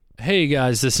Hey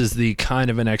guys, this is the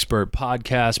Kind of an Expert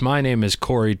podcast. My name is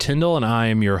Corey Tyndall and I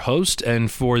am your host.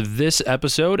 And for this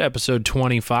episode, episode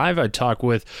 25, I talk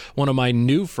with one of my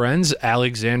new friends,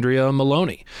 Alexandria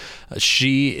Maloney.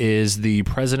 She is the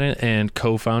president and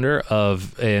co-founder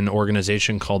of an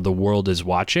organization called The World is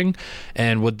Watching.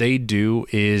 And what they do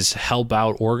is help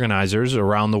out organizers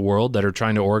around the world that are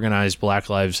trying to organize Black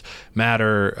Lives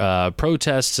Matter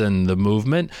protests and the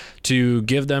movement to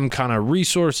give them kind of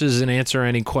resources and answer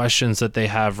any questions that they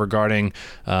have regarding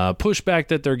pushback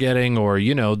that they're getting, or,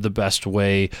 you know, the best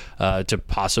way to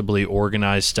possibly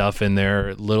organize stuff in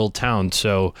their little town.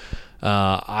 So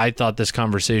I thought this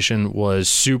conversation was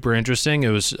super interesting. It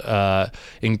was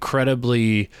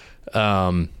incredibly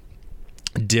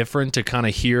different to kind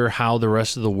of hear how the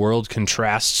rest of the world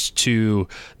contrasts to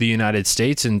the United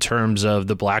States in terms of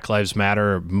the Black Lives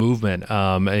Matter movement,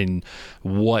 and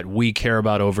what we care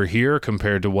about over here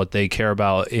compared to what they care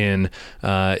about in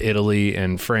Italy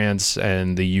and France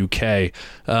and the UK.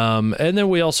 And then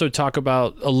we also talk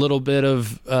about a little bit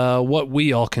of what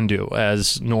we all can do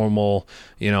as normal,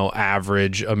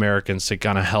 average Americans to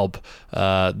kind of help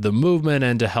the movement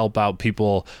and to help out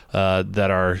people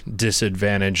that are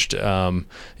disadvantaged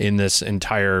in this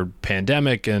entire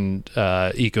pandemic and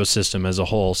ecosystem as a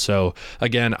whole. So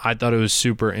again, I thought it was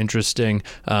super interesting.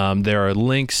 There are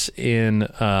links in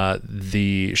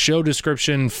the show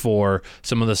description for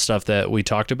some of the stuff that we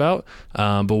talked about.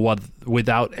 But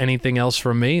without anything else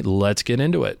from me, let's get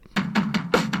into it.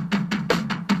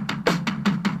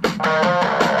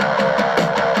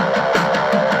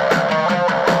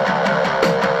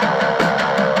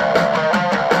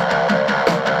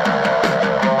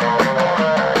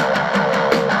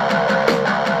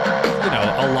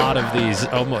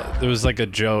 There was like a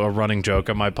running joke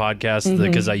on my podcast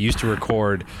because I used to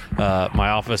record. My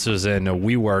office was in a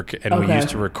WeWork, and we used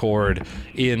to record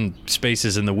in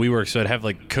spaces in the WeWork. So I'd have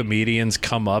like comedians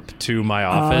come up to my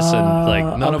office,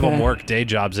 and none of them work day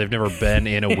jobs. They've never been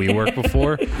in a WeWork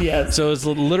before. Yes. So it's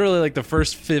literally like the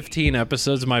first 15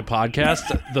 episodes of my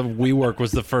podcast. The WeWork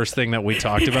was the first thing that we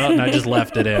talked about, and I just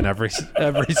left it in every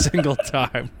single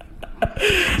time.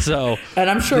 So, and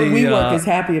I'm sure WeWork is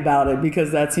happy about it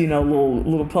because that's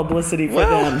little publicity for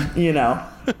them.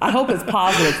 I hope it's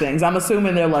positive things. I'm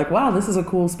assuming they're like, wow, this is a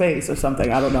cool space or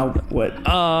something. I don't know what.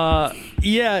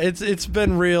 Yeah, it's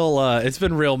been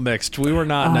real mixed. We were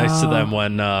not nice to them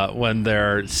when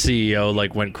their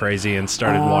CEO went crazy and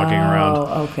started walking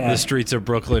around the streets of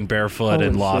Brooklyn barefoot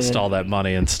and lost all that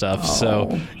money and stuff.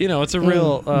 So it's a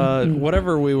real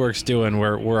whatever WeWork's doing,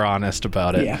 we're honest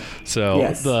about it. Yeah.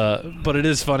 So but it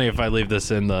is funny if I leave this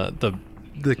in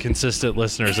the consistent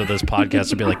listeners of this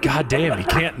podcast will be like, God damn, you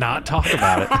can't not talk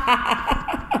about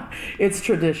it. It's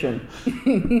tradition.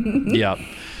 Yep.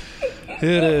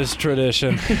 It is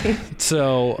tradition.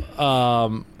 So,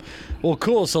 well,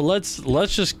 cool. So let's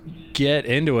just get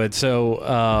into it.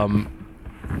 So,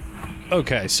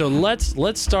 okay. So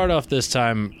let's start off this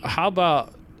time. How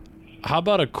about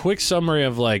a quick summary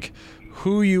of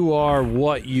who you are,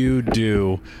 what you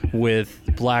do with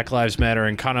Black Lives Matter,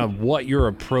 and kind of what your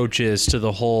approach is to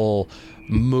the whole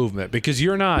movement, because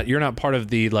you're not part of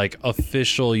the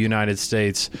official United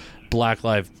States Black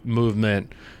Lives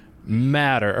Movement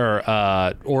Matter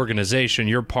or organization.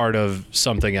 You're part of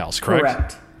something else,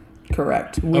 correct?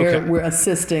 Correct. We're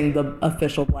assisting the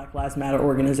official Black Lives Matter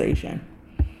organization.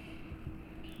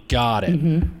 Got it.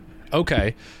 Mm-hmm.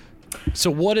 Okay.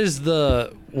 So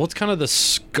what's kind of the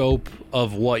scope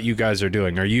of what you guys are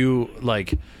doing? Are you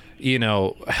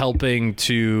helping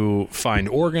to find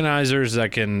organizers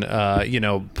that can,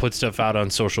 put stuff out on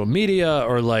social media,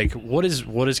 or what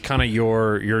is kind of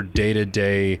your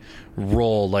day-to-day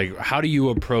role? How do you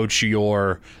approach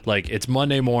your, it's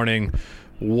Monday morning,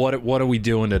 what are we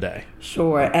doing today?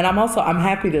 Sure. And I'm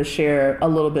happy to share a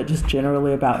little bit just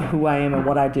generally about who I am and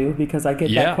what I do, because I get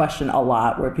that question a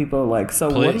lot where people are like, so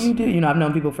Please. What do you do? I've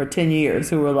known people for 10 years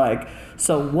who are like,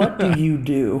 so what do you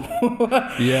do?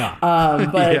 Yeah.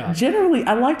 But generally,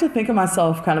 I like to think of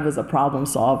myself kind of as a problem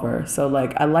solver. So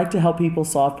I like to help people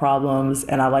solve problems,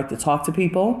 and I like to talk to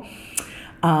people.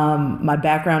 My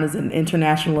background is in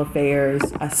international affairs.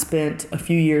 I spent a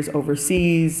few years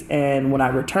overseas, and when I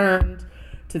returned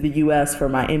to the U.S. for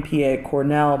my MPA at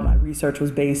Cornell, my research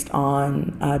was based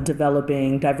on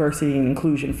developing diversity and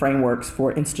inclusion frameworks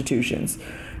for institutions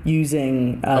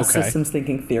using systems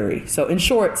thinking theory. So in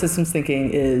short, systems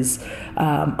thinking is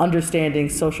understanding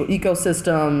social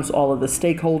ecosystems, all of the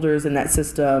stakeholders in that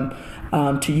system,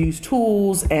 to use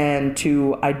tools and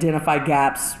to identify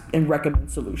gaps and recommend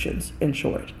solutions, in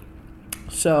short.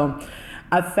 So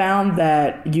I've found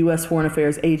that U.S. foreign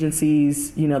affairs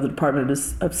agencies, the Department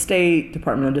of State,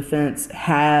 Department of Defense,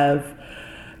 have,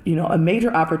 a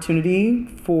major opportunity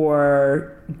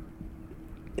for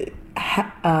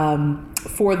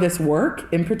this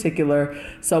work in particular.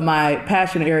 So my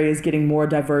passion area is getting more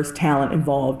diverse talent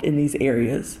involved in these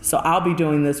areas. So I'll be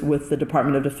doing this with the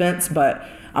Department of Defense, but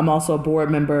I'm also a board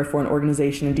member for an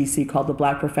organization in DC called the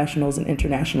Black Professionals in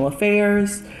International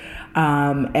Affairs.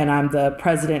 And I'm the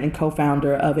president and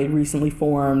co-founder of a recently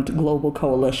formed global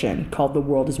coalition called The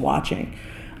World is Watching,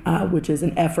 which is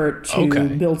an effort to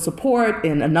build support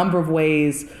in a number of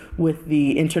ways with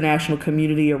the international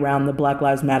community around the Black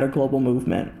Lives Matter global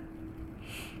movement.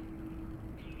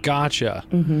 Gotcha.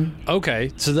 Mm-hmm.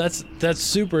 Okay, so that's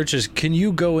super interesting. Can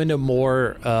you go into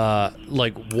more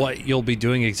like what you'll be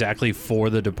doing exactly for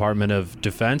the Department of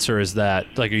Defense, or is that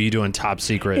like, are you doing top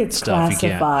secret stuff?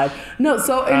 Classified. You can't. No,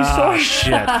 so in short,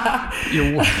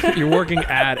 shit, you're working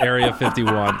at Area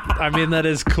 51. I mean, that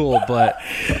is cool, but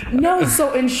no.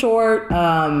 So in short,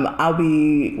 I'll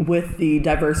be with the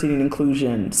diversity and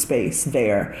inclusion space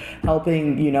there,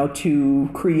 helping to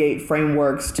create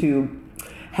frameworks to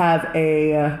have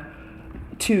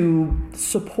to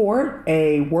support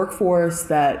a workforce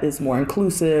that is more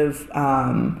inclusive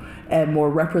and more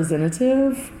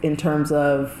representative in terms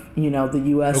of, the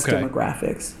U.S.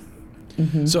 demographics.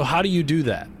 Mm-hmm. So how do you do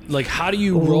that? Like, how do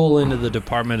you roll into the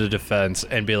Department of Defense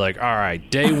and be like, all right,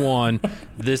 day one,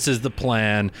 this is the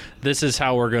plan. This is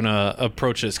how we're going to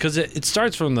approach this. Because it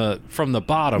starts from the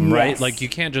bottom, yes. Right? Like, you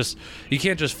can't just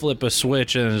flip a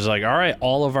switch and it's like, all right,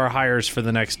 all of our hires for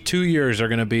the next 2 years are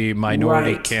going to be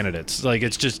minority candidates. Like,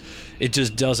 it just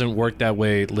doesn't work that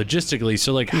way logistically.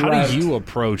 So, like, how do you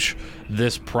approach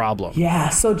this problem? Yeah.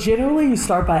 So generally you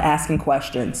start by asking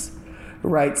questions,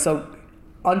 right? So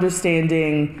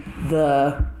understanding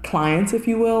the clients, if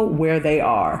you will, where they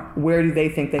are. Where do they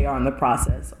think they are in the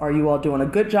process? Are you all doing a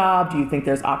good job? Do you think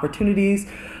there's opportunities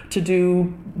to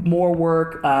do more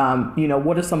work?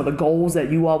 What are some of the goals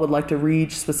that you all would like to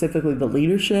reach, specifically the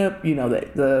leadership,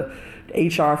 the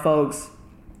HR folks?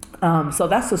 So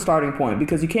that's the starting point,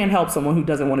 because you can't help someone who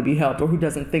doesn't want to be helped or who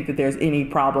doesn't think that there's any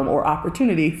problem or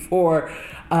opportunity for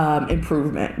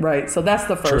improvement, right? So that's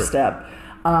the first step.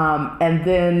 And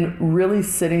then really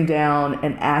sitting down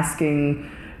and asking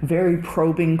very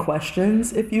probing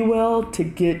questions, if you will, to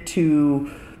get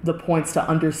to the points to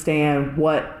understand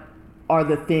what are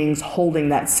the things holding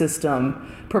that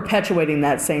system, perpetuating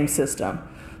that same system.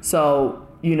 So,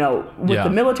 with the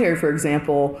military, for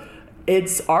example,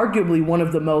 it's arguably one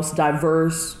of the most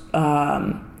diverse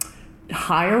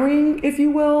hiring, if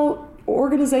you will,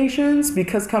 organizations,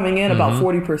 because coming in about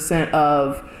 40%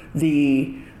 of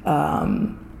the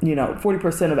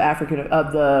 40% of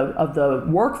of the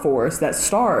workforce that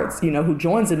starts, who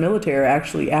joins the military are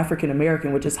actually African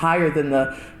American, which is higher than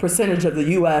the percentage of the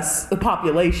U.S.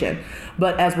 population.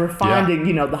 But as we're finding,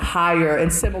 the higher,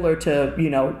 and similar to,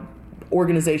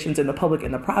 organizations in the public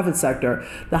and the private sector,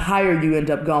 the higher you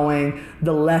end up going,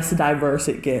 the less diverse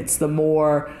it gets, the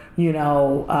more,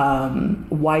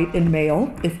 white and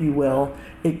male, if you will,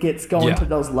 it gets going to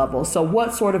those levels. So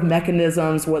what sort of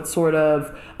mechanisms, what sort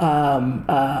of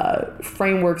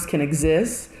frameworks can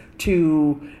exist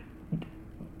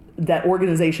that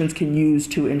organizations can use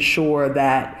to ensure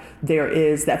that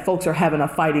that folks are having a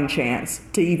fighting chance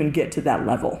to even get to that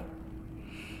level?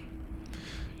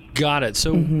 Got it.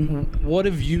 So what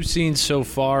have you seen so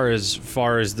far as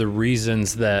the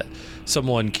reasons that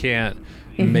someone can't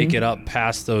make it up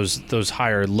past those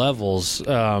higher levels?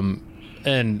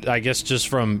 And I guess just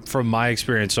from my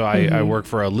experience, so I work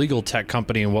for a legal tech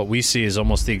company, and what we see is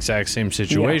almost the exact same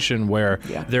situation where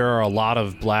there are a lot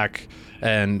of Black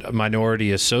and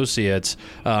minority associates,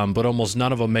 but almost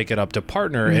none of them make it up to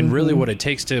partner. And really what it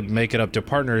takes to make it up to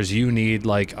partner is you need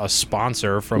like a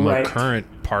sponsor from a current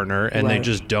partner, and they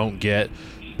just don't get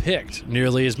picked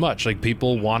nearly as much. Like,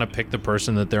 people want to pick the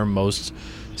person that they're most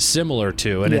similar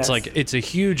to. And it's like, it's a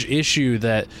huge issue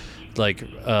that like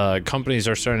companies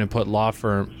are starting to put law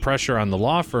firm pressure on the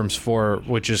law firms for,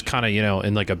 which is kind of,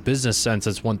 in like a business sense,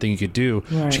 that's one thing you could do.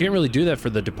 But you can't really do that for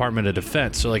the Department of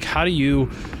Defense. So like, how do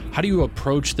you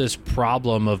approach this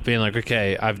problem of being like,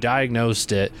 okay, I've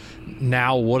diagnosed it,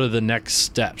 now what are the next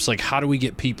steps? Like, how do we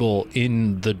get people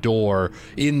in the door,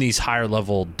 in these higher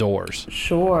level doors?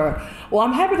 Sure. Well,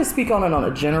 I'm happy to speak on it on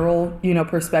a general,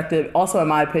 perspective. Also, in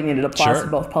my opinion, it applies to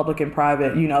both public and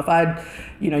private. If I,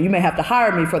 you may have to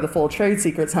hire me for the full trade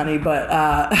secrets, honey, but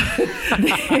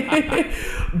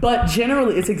but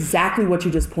generally, it's exactly what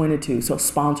you just pointed to. So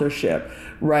sponsorship,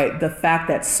 right? The fact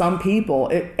that some people,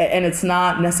 and it's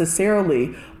not necessarily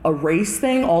necessarily a race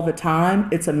thing all the time.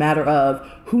 It's a matter of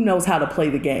who knows how to play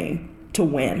the game to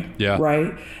win,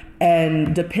 right?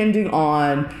 And depending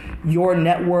on your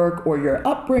network or your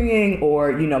upbringing,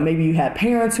 or, maybe you had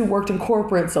parents who worked in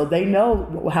corporate, so they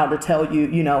know how to tell you,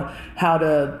 how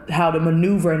to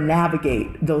maneuver and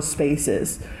navigate those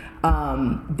spaces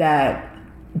that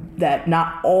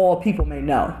not all people may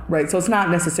know, right? So it's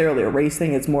not necessarily a race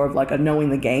thing. It's more of like a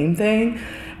knowing the game thing.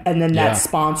 And then that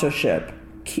sponsorship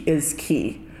is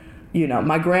key.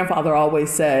 My grandfather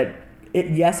always said,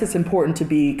 yes, it's important to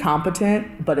be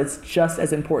competent, but it's just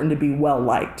as important to be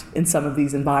well-liked in some of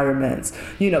these environments,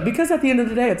 because at the end of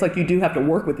the day, it's like you do have to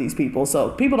work with these people. So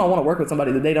people don't want to work with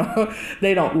somebody that they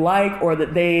don't like, or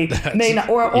that they may not,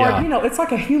 or it's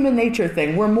like a human nature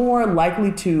thing. We're more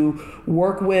likely to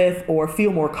work with or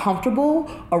feel more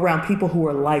comfortable around people who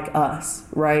are like us,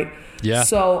 right? Yeah.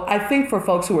 So I think for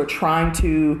folks who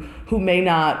may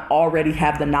not already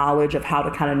have the knowledge of how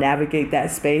to kind of navigate that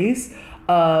space,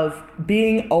 of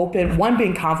being open,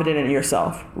 being confident in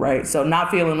yourself, right? So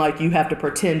not feeling like you have to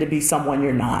pretend to be someone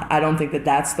you're not. I don't think that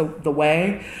that's the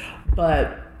way,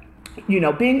 but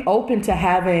being open to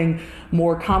having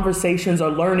more conversations or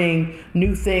learning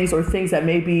new things, or things that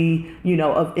may be,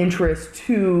 of interest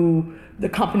to the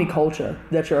company culture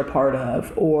that you're a part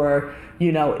of, or,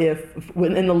 if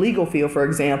in the legal field, for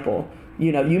example,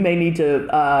 you may need to,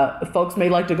 folks may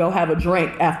like to go have a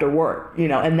drink after work,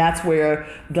 and that's where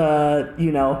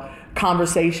the,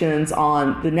 conversations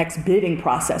on the next bidding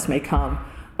process may come.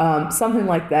 Something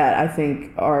like that, I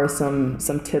think, are some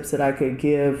tips that I could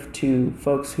give to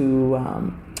folks who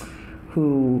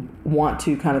want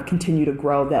to kind of continue to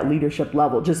grow that leadership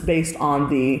level, just based on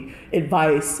the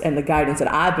advice and the guidance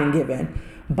that I've been given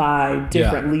by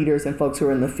different leaders and folks who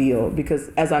are in the field. Because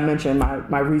as I mentioned,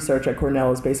 my research at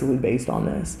Cornell is basically based on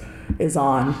this.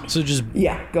 So just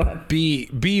go ahead.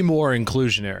 Be more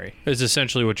inclusionary is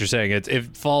essentially what you're saying.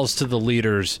 It falls to the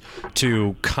leaders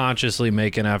to consciously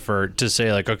make an effort to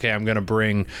say, like, okay, I'm going to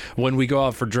bring, when we go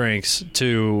out for drinks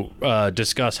to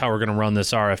discuss how we're going to run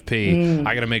this RFP,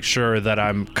 I got to make sure that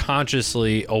I'm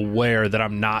consciously aware that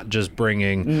I'm not just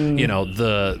bringing,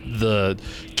 the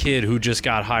kid who just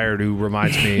got hired who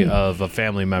reminds me of a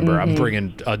family member. I'm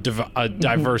bringing a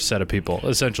diverse set of people,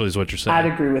 essentially, is what you're saying.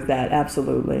 I'd agree with that.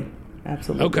 Absolutely.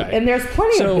 Okay. And there's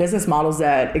plenty of business models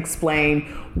that explain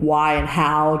why and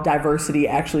how diversity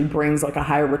actually brings like a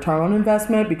higher return on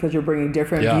investment, because you're bringing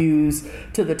different views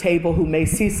to the table who may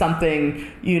see something,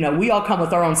 we all come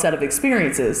with our own set of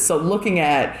experiences. So looking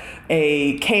at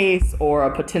a case or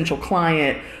a potential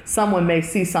client, someone may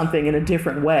see something in a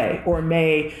different way, or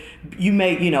good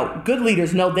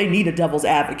leaders know they need a devil's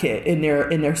advocate in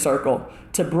their circle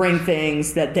to bring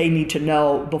things that they need to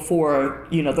know before,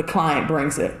 the client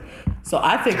brings it. So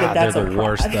I think that's the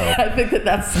worst, though. I think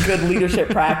that's good leadership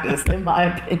practice, in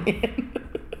my opinion.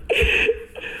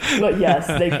 But yes,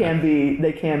 they can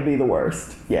be the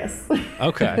worst. Yes.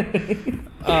 Okay.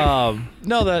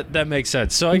 No, that makes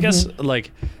sense. So I guess,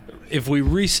 like, if we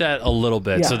reset a little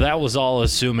bit, so that was all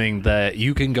assuming that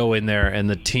you can go in there and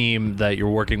the team that you're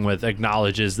working with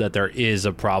acknowledges that there is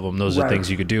a problem. Those are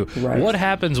things you could do. Right. What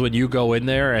happens when you go in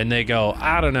there and they go,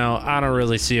 I don't know, I don't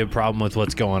really see a problem with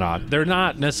what's going on? They're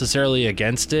not necessarily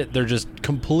against it. They're just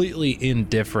completely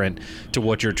indifferent to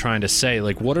what you're trying to say.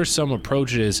 Like, what are some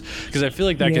approaches? Because I feel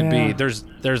like that could be,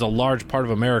 there's a large part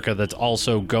of America that's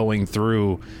also going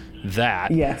through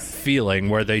that feeling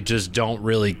where they just don't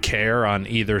really care on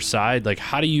either side. Like,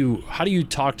 how do you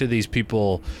talk to these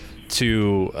people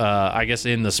to I guess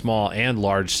in the small and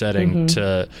large setting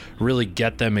to really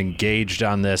get them engaged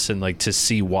on this and like to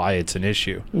see why it's an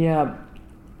issue?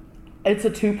 It's a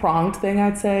two-pronged thing,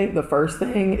 I'd say. The first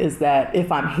thing is that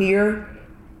if I'm here,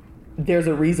 there's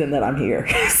a reason that I'm here.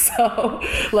 So,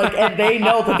 like, and they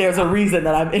know that there's a reason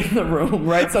that I'm in the room,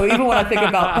 right? So even when I think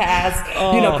about past,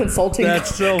 consulting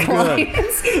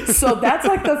clients, so that's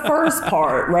like the first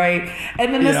part, right?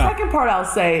 And then the second part I'll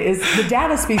say is the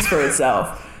data speaks for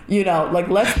itself. Like,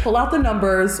 let's pull out the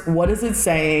numbers. What is it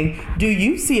saying? Do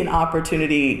you see an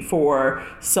opportunity for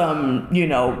some,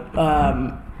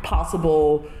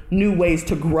 possible new ways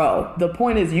to grow? The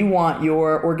point is, you want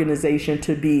your organization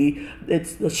to be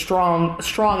strong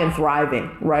and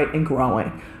thriving, right, and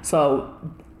growing. So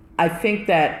I think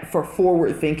that for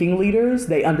forward-thinking leaders,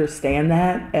 they understand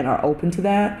that and are open to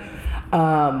that.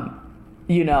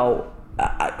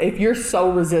 If you're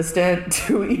so resistant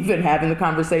to even having the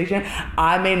conversation,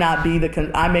 I may not be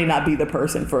the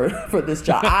person for this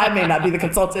job. I may not be the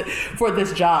consultant for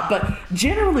this job. But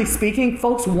generally speaking,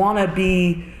 folks want to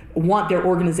be want their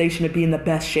organization to be in the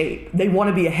best shape. They want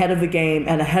to be ahead of the game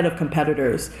and ahead of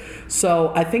competitors.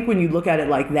 So I think when you look at it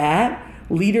like that,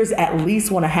 leaders at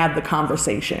least want to have the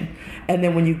conversation. And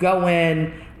then when you go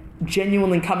in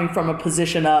genuinely coming from a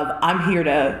position of, I'm here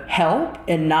to help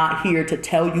and not here to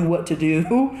tell you what to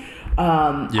do,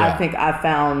 I think I've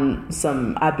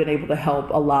been able to help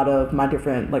a lot of my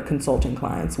different like consulting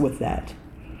clients with that.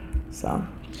 So.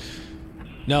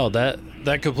 No, that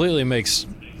completely makes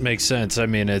sense. I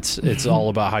mean, it's all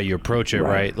about how you approach it,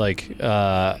 right? Like,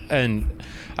 and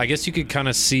I guess you could kind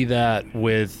of see that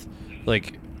with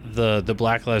like the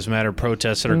Black Lives Matter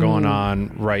protests that are going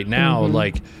on right now.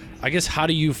 Like, I guess, how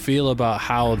do you feel about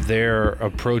how they're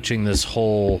approaching this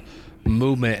whole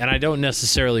movement? And I don't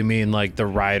necessarily mean like the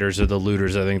rioters or the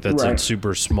looters. I think that's a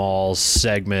super small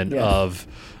segment of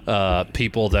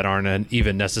people that aren't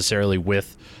even necessarily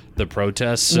with the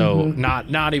protests. So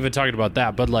not even talking about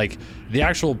that, but like the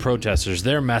actual protesters,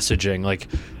 their messaging, like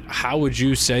how would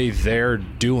you say they're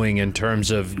doing in terms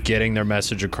of getting their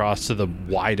message across to the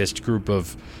widest group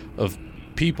of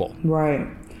people? Right.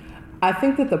 I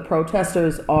think that the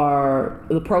protesters of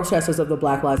the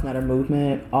Black Lives Matter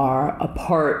movement are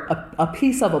a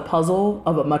piece of a puzzle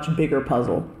of a much bigger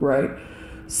puzzle, right?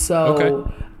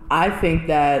 So I think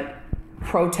that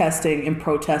protesting and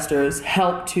protesters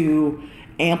help to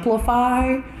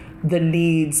amplify the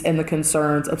needs and the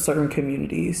concerns of certain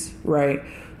communities, right?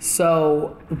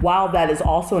 So while that is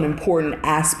also an important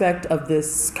aspect of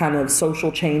this kind of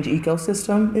social change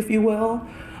ecosystem, if you will,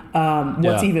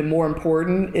 what's even more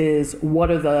important is what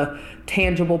are the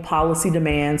tangible policy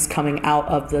demands coming out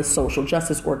of the social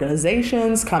justice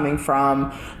organizations, coming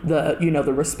from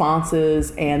the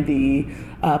responses and the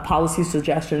policy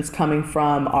suggestions coming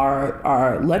from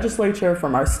our legislature,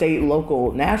 from our state,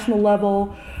 local, national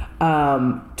level,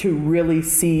 to really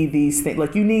see these things.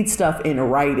 Like, you need stuff in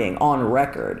writing, on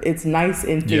record. It's nice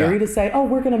in theory to say, oh,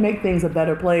 we're going to make things a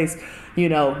better place,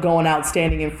 going out,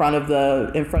 standing in front of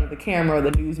the camera or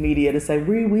the news media to say,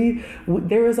 we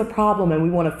there is a problem and we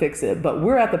want to fix it. But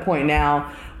we're at the point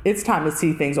now, it's time to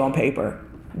see things on paper.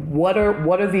 What are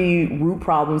the root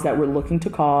problems that we're looking to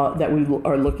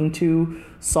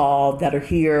solve, that are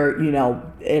here, in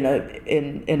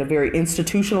a very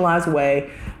institutionalized way?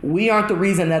 We aren't the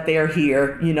reason that they are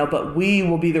here, but we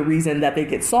will be the reason that they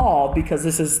get solved, because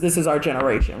this is our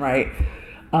generation, right?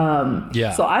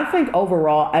 So I think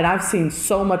overall, and I've seen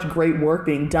so much great work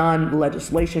being done,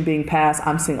 legislation being passed.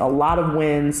 I'm seeing a lot of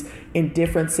wins in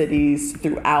different cities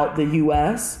throughout the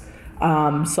U.S.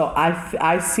 So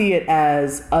I see it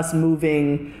as us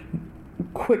moving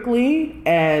quickly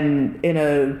and in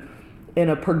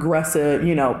a progressing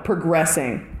in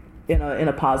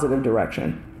a positive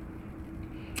direction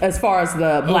as far as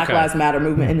the Black Lives Matter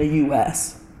movement in the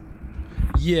U.S.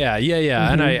 Yeah.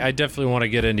 And I definitely want to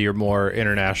get into your more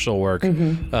international work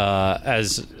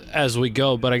as we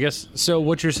go. But I guess, so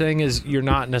what you're saying is you're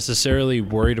not necessarily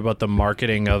worried about the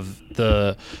marketing of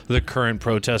the current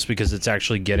protest because it's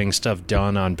actually getting stuff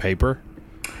done on paper?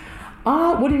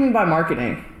 What do you mean by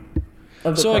marketing?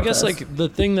 So I guess like the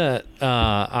thing that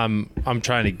I'm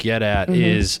trying to get at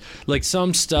is like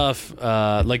some stuff,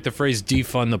 like the phrase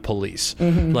defund the police.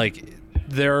 Like,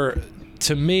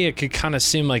 to me, it could kind of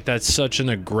seem like that's such an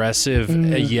aggressive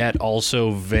yet also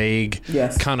vague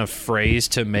kind of phrase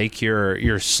to make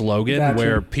your slogan,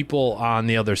 where people on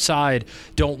the other side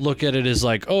don't look at it as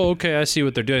like, oh, okay, I see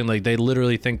what they're doing. Like, they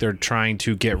literally think they're trying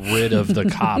to get rid of the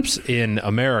cops in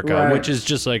America, which is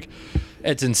just like,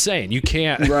 it's insane. You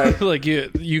can't like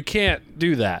you can't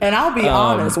do that. And I'll be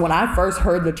honest, when I first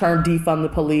heard the term defund the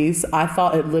police, I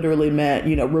thought it literally meant,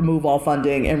 remove all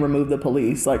funding and remove the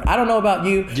police. Like, I don't know about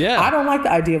you. I don't like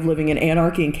the idea of living in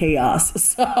anarchy and chaos.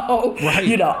 So,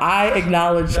 I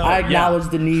acknowledge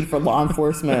the need for law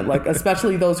enforcement, like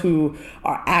especially those who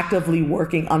are actively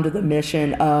working under the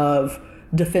mission of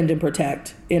defend and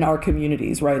protect in our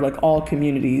communities, right? Like all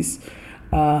communities.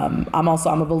 I'm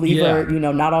a believer,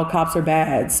 not all cops are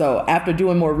bad. So after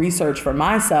doing more research for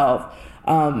myself,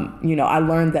 I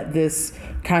learned that this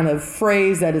kind of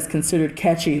phrase that is considered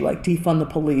catchy, like defund the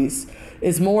police,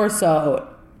 is more so,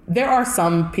 there are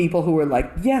some people who are like,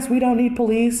 yes, we don't need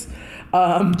police.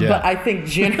 But I think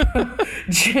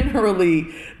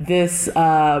generally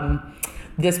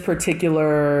this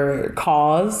particular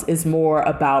cause is more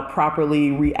about properly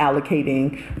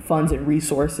reallocating funds and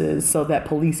resources so that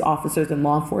police officers and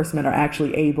law enforcement are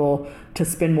actually able to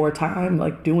spend more time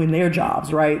like doing their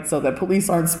jobs, right? So that police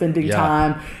aren't spending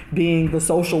time being the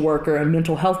social worker and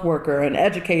mental health worker and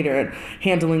educator and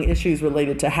handling issues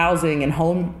related to housing and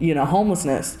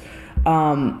homelessness.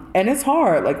 And it's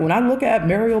hard. Like when I look at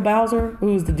Muriel Bowser,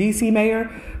 who's the DC mayor,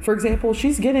 for example,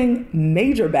 she's getting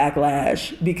major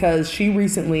backlash because she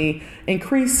recently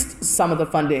increased some of the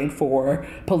funding for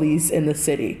police in the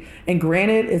city. And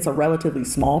granted, it's a relatively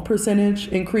small percentage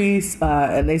increase.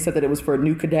 And they said that it was for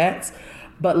new cadets.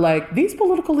 But like these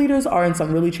political leaders are in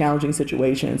some really challenging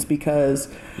situations because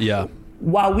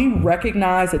while we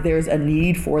recognize that there's a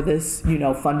need for this,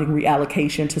 funding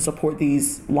reallocation to support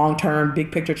these long-term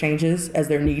big picture changes as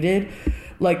they're needed,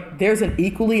 like there's an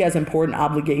equally as important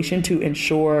obligation to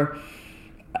ensure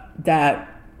that,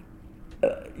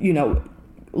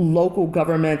 local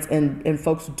governments and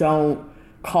folks don't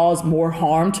cause more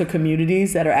harm to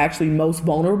communities that are actually most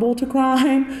vulnerable to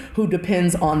crime, who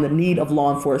depends on the need of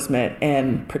law enforcement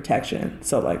and protection.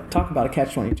 So like talk about a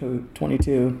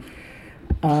catch-22.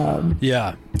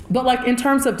 But like in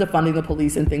terms of defunding the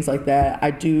police and things like that, I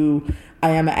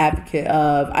am an advocate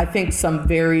of, I think, some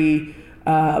very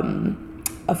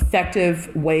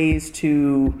effective ways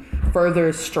to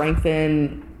further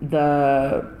strengthen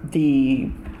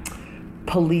the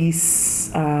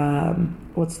police,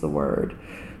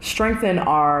 strengthen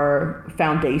our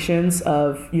foundations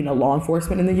of, law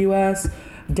enforcement in the U.S.,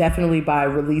 definitely by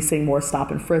releasing more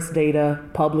stop and frisk data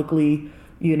publicly,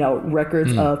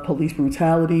 records of police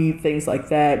brutality, things like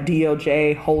that.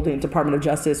 DOJ Department of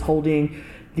Justice holding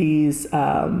these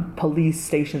police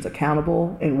stations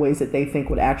accountable in ways that they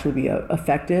think would actually be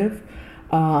effective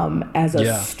as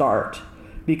a start.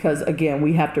 Because again,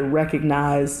 we have to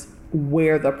recognize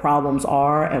where the problems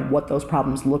are and what those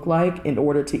problems look like in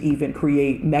order to even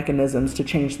create mechanisms to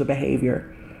change the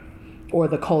behavior or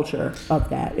the culture of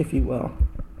that, if you will.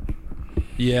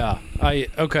 Yeah,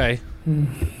 okay.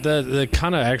 The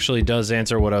kind of actually does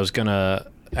answer what I was gonna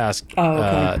ask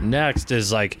next.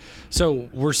 Is like, so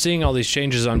we're seeing all these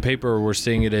changes on paper. We're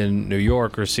seeing it in New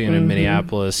York. We're seeing it in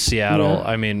Minneapolis, Seattle. Yeah.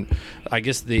 I mean, I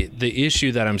guess the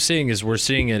issue that I'm seeing is we're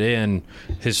seeing it in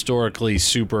historically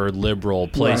super liberal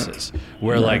places,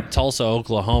 where like Tulsa,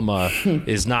 Oklahoma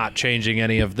is not changing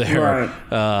any of their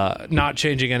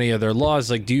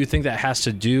laws. Like, do you think that has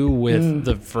to do with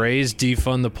the phrase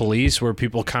defund the police, where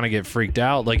people kind of get freaked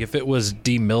out? Like, if it was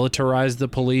demilitarize the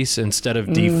police instead of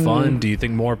defund, do you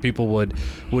think more people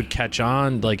would catch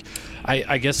on? Like,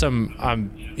 I guess I'm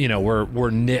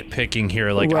we're nitpicking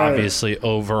here. Like, obviously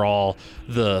overall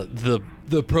the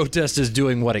protest is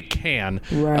doing what it can,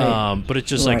 but it's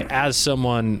just like, as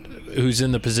someone who's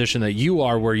in the position that you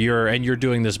are, where you're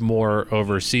doing this more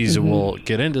overseas, and we'll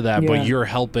get into that, but you're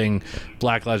helping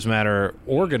Black Lives Matter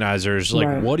organizers.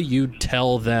 Like, what do you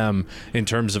tell them in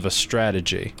terms of a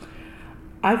strategy?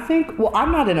 I think,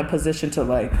 I'm not in a position to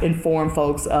like inform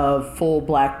folks of full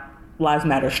Black Lives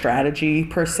Matter strategy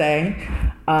per se.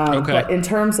 But in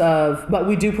terms of, but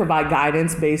we do provide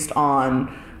guidance based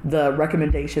on the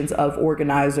recommendations of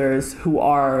organizers who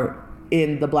are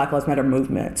in the Black Lives Matter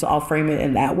movement. So I'll frame it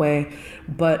in that way.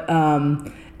 But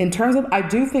in terms of, I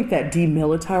do think that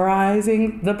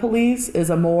demilitarizing the police is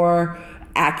a more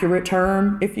accurate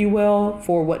term, if you will,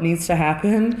 for what needs to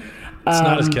happen. It's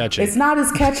not as catchy. It's not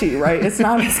as catchy, right? It's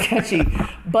not as catchy.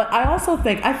 But I also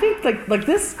think like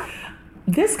this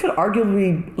could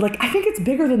arguably, like, I think it's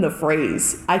bigger than the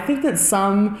phrase. I think that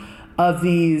some of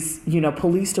these,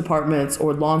 police departments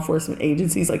or law enforcement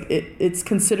agencies, like it's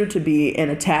considered to be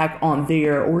an attack on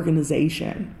their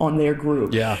organization, on their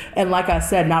group. Yeah. And like I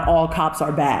said, not all cops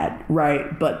are bad,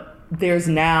 right? But there's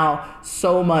now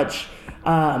so much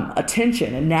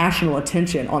attention and national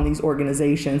attention on these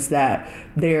organizations that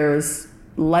there's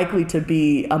likely to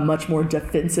be a much more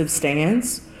defensive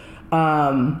stance.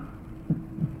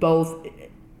 Both,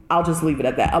 I'll just leave it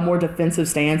at that, a more defensive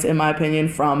stance, in my opinion,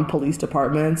 from police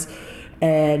departments.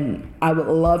 And I would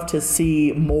love to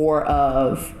see more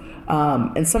of,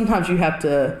 and sometimes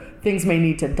things may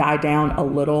need to die down a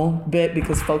little bit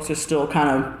because folks are still kind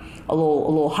of a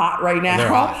little hot right now. They're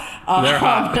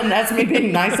hot. And that's me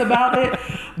being nice about it.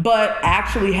 But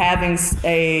actually having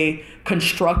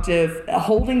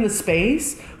holding the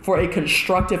space for a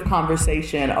constructive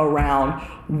conversation around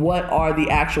what are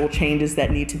the actual changes that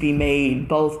need to be made,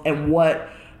 both, and what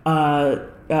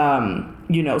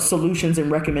solutions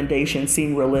and recommendations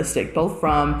seem realistic, both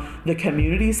from the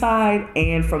community side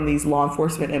and from these law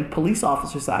enforcement and police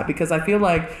officer side. Because I feel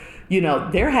like,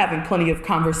 they're having plenty of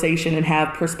conversation and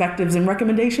have perspectives and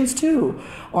recommendations too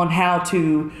on how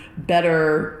to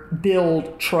better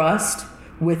build trust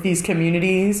with these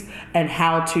communities, and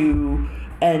how to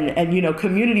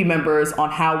community members on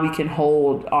how we can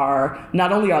hold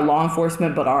not only our law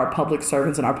enforcement, but our public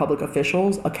servants and our public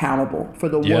officials accountable for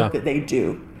the work that they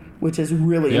do, which is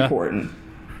really important.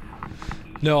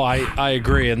 No, I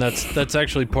agree, and that's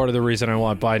actually part of the reason I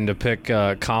want Biden to pick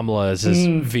Kamala as his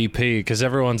VP, because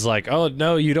everyone's like, oh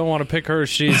no, you don't want to pick her.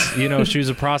 She's she's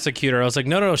a prosecutor. I was like,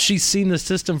 no, she's seen the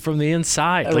system from the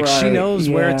inside. Like she knows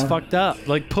where it's fucked up.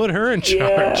 Like put her in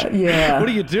charge. Yeah. What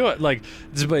are you doing? Like,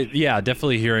 but yeah,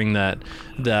 definitely hearing that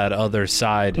other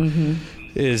side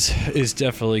is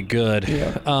definitely good.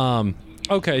 Yeah.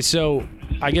 Okay, so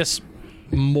I guess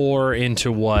more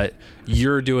into what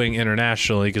you're doing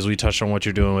internationally, because we touched on what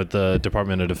you're doing with the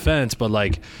Department of Defense, but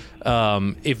like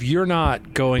if you're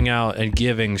not going out and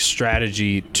giving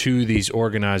strategy to these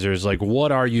organizers, like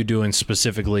what are you doing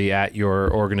specifically at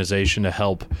your organization to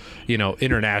help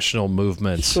international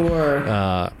movements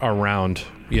around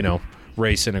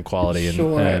race inequality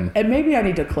and maybe I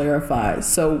need to clarify.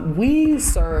 So we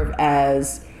serve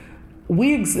as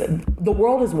the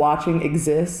world is watching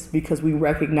exists because we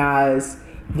recognize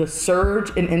the surge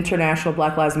in international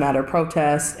Black Lives Matter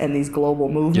protests and these global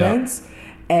movements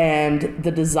and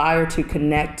the desire to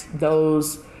connect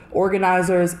those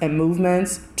organizers and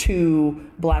movements to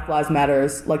Black Lives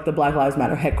Matters, like the Black Lives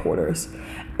Matter headquarters.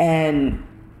 And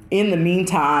in the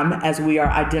meantime, as we are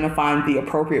identifying the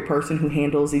appropriate person who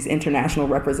handles these international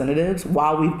representatives,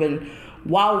 while we've been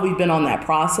on that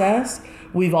process,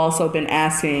 we've also been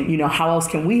asking, how else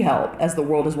can we help as the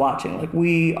world is watching? Like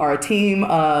we are a team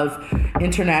of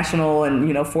international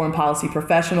and, foreign policy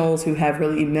professionals who have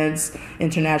really immense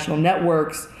international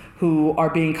networks who are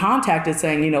being contacted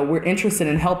saying, we're interested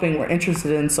in helping, we're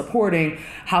interested in supporting,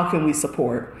 how can we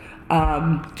support?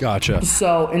 Gotcha.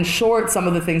 So in short, some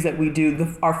of the things that we do,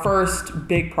 our first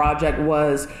big project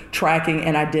was tracking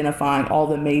and identifying all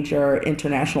the major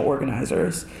international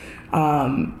organizers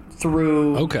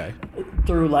through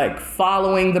like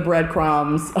following the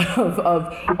breadcrumbs of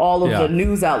all of the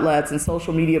news outlets and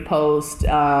social media posts.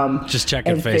 Just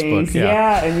checking Facebook.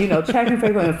 And checking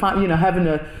Facebook and having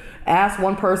to ask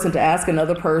one person to ask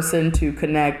another person to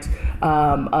connect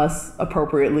us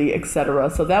appropriately, etc.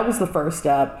 So that was the first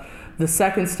step. The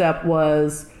second step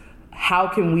was, how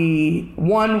can we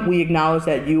acknowledge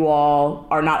that you all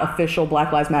are not official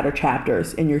Black Lives Matter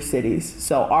chapters in your cities.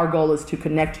 So our goal is to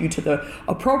connect you to the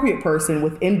appropriate person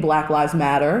within Black Lives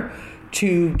Matter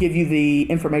to give you the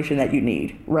information that you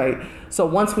need, right? So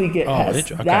once we get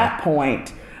past that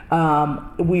point,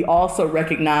 we also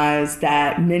recognize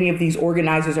that many of these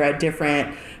organizers are at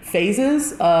different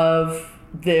phases of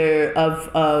the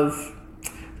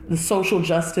social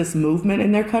justice movement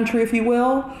in their country, if you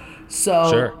will.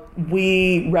 So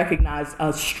we recognize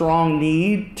a strong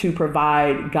need to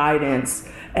provide guidance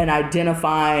and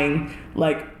identifying,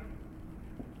 like,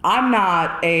 I'm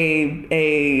not an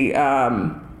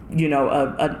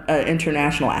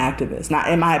international activist. Not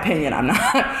in my opinion, I'm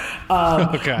not.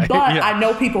 But I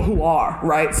know people who are,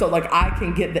 right? So like I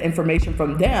can get the information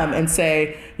from them and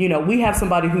say, we have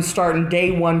somebody who's starting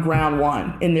day one, ground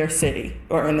one in their city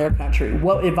or in their country.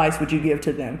 What advice would you give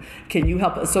to them? Can you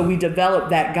help us? So we develop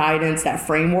that guidance, that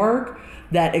framework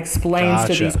that explains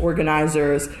to these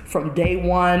organizers from day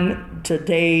one to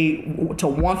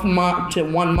 1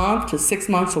 month to 6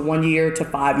 months to 1 year to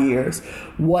 5 years,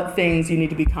 what things you need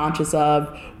to be conscious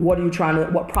of, what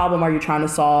problem are you trying to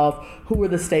solve, who are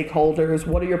the stakeholders,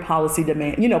 what are your policy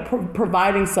demands,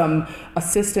 providing some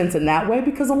assistance in that way,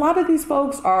 because a lot of these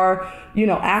folks are,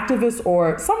 activists,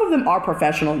 or some of them are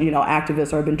professional,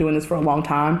 activists or have been doing this for a long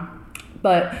time.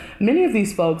 But many of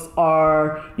these folks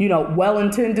are,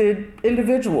 well-intended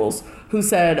individuals who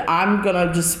said, I'm going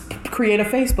to just create a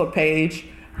Facebook page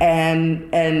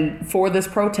and for this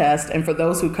protest, and for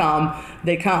those who come,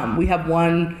 they come. We have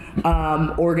one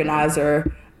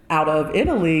organizer out of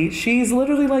Italy. She's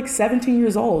literally like 17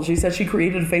 years old. She said she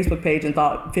created a Facebook page and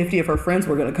thought 50 of her friends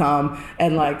were going to come,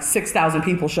 and like 6,000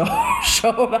 people showed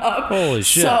up. Holy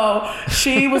shit. So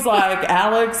she was like,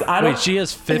 Alex, Wait, she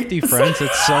has 50 friends?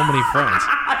 That's so many friends.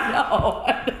 I know.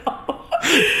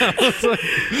 I was like,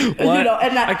 what?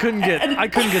 I couldn't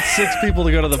get 6 people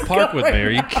to go to the park with me. Are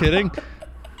you kidding?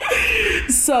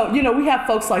 So, we have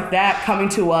folks like that coming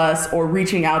to us or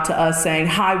reaching out to us saying,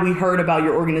 hi, we heard about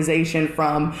your organization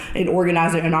from an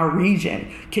organizer in our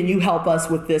region. Can you help us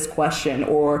with this question?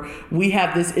 Or we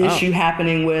have this issue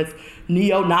happening with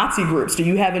neo-Nazi groups. Do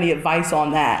you have any advice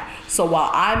on that? So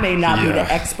while I may not be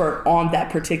the expert on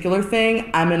that particular thing,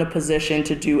 I'm in a position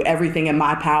to do everything in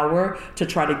my power to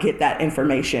try to get that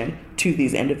information to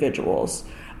these individuals.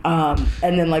 And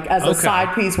then like as a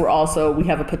side piece, we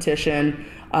have a petition.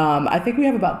 I think we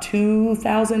have about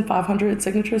 2,500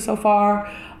 signatures so far.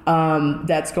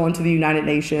 That's going to the United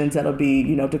Nations. That'll be,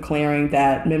 declaring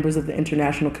that members of the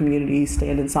international community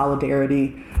stand in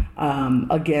solidarity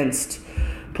against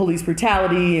police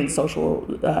brutality and social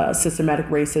systematic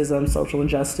racism, social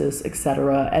injustice,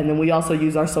 etc. And then we also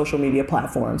use our social media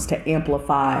platforms to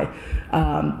amplify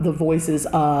the voices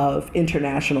of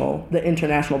the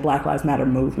international Black Lives Matter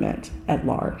movement at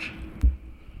large.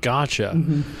 Gotcha.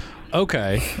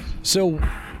 Okay. So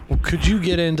could you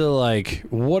get into like,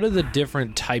 what are the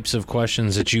different types of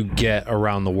questions that you get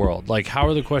around the world? Like, how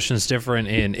are the questions different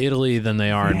in Italy than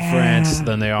they are in France,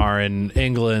 than they are in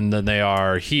England, than they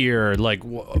are here? Like,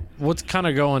 what's kind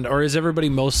of going, or is everybody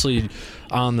mostly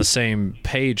on the same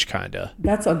page kind of?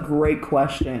 That's a great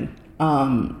question.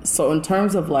 So in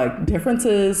terms of like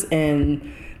differences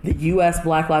in the U.S.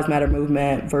 Black Lives Matter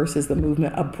movement versus the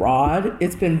movement abroad,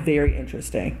 it's been very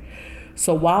interesting.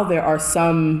 So while there are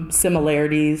some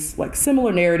similarities, like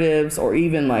similar narratives or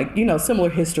even like, you know, similar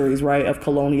histories, right, of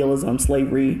colonialism,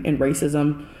 slavery, and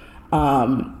racism,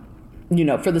 you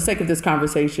know, for the sake of this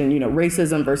conversation, you know,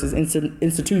 racism versus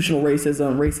institutional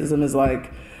racism. Racism is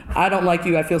like, I don't like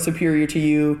you, I feel superior to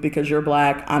you because you're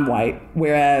Black, I'm white.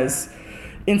 Whereas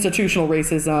institutional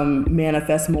racism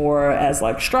manifests more as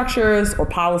like structures or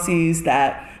policies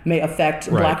that may affect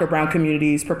Black or brown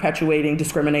communities, perpetuating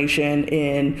discrimination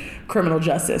in criminal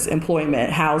justice,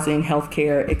 employment, housing,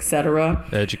 healthcare, etc.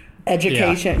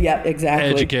 Education,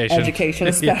 exactly. Education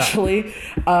especially.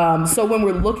 So when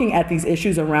we're looking at these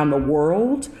issues around the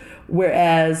world,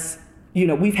 whereas, you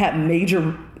know, we've had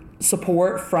major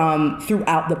support from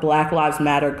throughout the Black Lives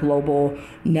Matter global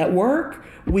network,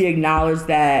 we acknowledge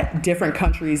that different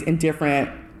countries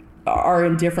are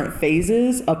in different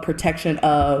phases of protection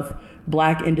of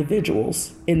Black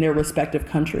individuals in their respective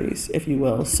countries, if you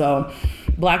will. So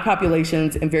Black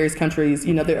populations in various countries,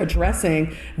 you know, they're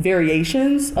addressing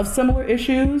variations of similar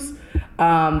issues,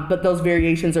 but those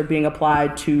variations are being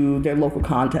applied to their local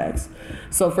context.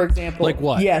 So for example, like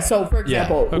what? Yeah. So for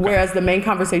example, whereas the main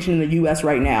conversation in the U.S.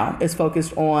 right now is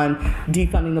focused on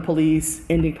defunding the police,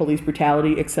 ending police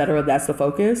brutality, et cetera, that's the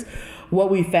focus. What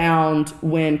we found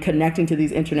when connecting to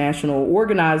these international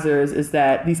organizers is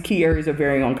that these key areas are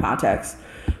varying on context.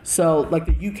 So like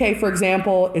the UK, for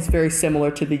example, is very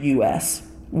similar to the US,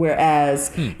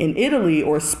 whereas in Italy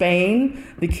or Spain,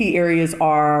 the key areas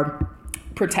are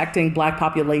protecting Black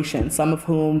populations, some of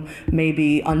whom may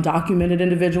be undocumented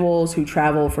individuals who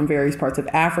travel from various parts of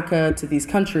Africa to these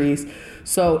countries.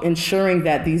 So ensuring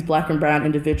that these Black and brown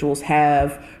individuals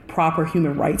have proper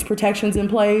human rights protections in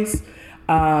place.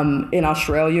 In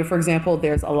Australia, for example,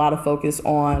 there's a lot of focus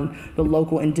on the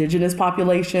local indigenous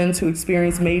populations who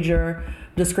experience major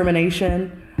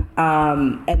discrimination.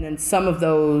 And then some of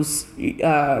those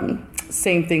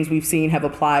same things we've seen have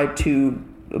applied to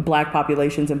Black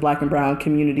populations and Black and brown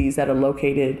communities that are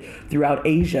located throughout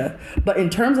Asia. But in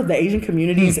terms of the Asian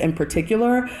communities in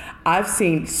particular, I've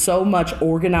seen so much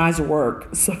organized work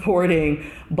supporting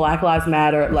Black Lives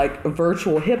Matter, like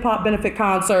virtual hip hop benefit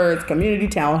concerts, community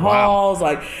town halls,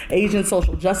 like Asian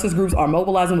social justice groups are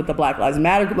mobilizing with the Black Lives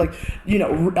Matter group, like, you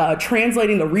know,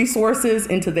 translating the resources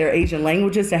into their Asian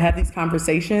languages to have these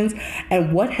conversations.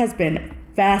 And what has been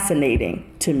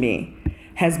fascinating to me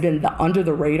has been the under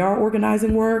the radar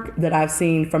organizing work that I've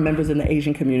seen from members in the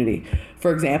Asian community.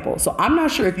 For example, so I'm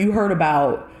not sure if you heard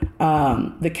about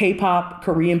the K-pop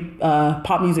Korean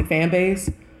pop music fan base.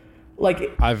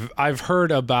 Like I've heard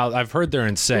they're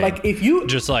insane. Like if you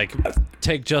just like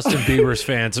take Justin Bieber's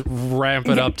fans, ramp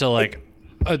it up to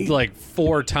like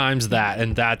 4 times that,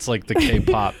 and that's like the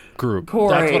K-pop group. Corey,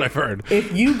 that's what I've heard.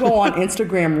 If you go on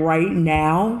Instagram right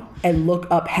now and look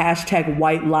up hashtag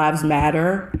White Lives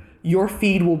Matter, your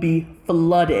feed will be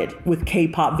flooded with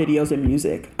K-pop videos and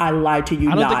music. I lied to you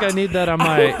not. I don't think I need that on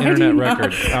my internet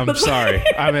record. I'm sorry.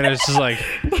 I mean, it's just like,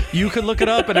 you could look it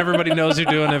up and everybody knows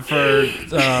you're doing it for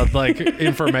like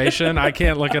information. I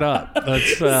can't look it up.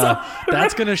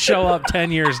 That's going to show up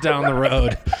 10 years down the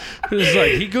road. It's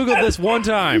like, he Googled this one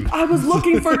time. I was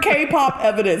looking for K-pop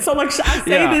evidence. So like, should I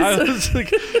say this? I was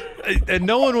like, and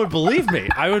no one would believe me.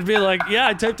 I would be like, yeah,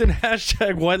 I typed in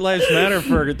hashtag White Lives Matter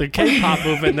for the K-pop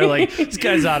movement. And they're like, this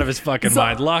guy's out of his fucking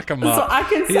mind. Lock him up. So I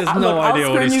can. He has no idea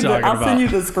what he's talking about. I'll send you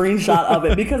the screenshot of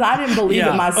it because I didn't believe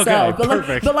it myself.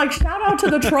 Okay, but like, shout out to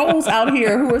the trolls out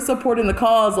here who are supporting the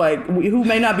cause, like who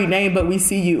may not be named, but we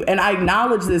see you. And I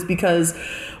acknowledge this because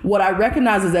what I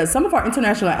recognize is that some of our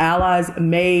international allies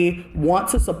may want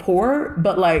to support,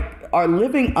 but like are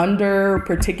living under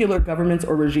particular governments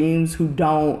or regimes who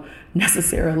don't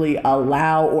necessarily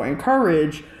allow or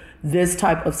encourage this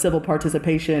type of civil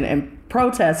participation and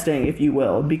protesting, if you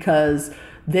will, because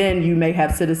then you may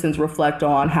have citizens reflect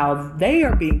on how they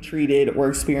are being treated or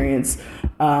experience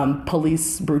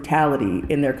police brutality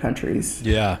in their countries.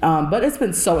 Yeah. But it's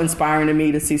been so inspiring to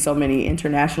me to see so many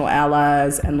international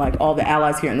allies and like all the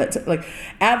allies here and that like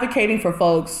advocating for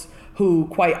folks who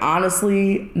quite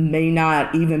honestly may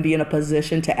not even be in a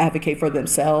position to advocate for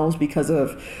themselves because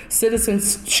of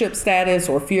citizenship status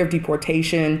or fear of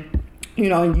deportation, you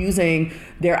know, and using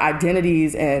their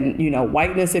identities and, you know,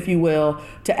 whiteness, if you will,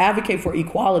 to advocate for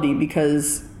equality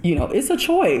because, you know, it's a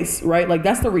choice, right? Like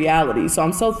that's the reality. So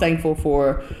I'm so thankful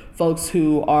for folks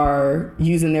who are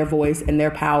using their voice and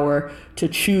their power to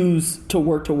choose to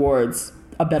work towards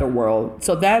a better world.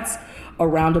 So that's a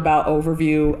roundabout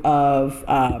overview of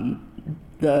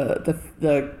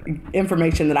the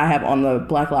information that I have on the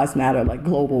Black Lives Matter like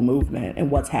global movement and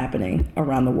what's happening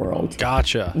around the world.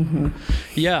 Gotcha. Mm-hmm.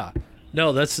 Yeah.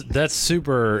 No, that's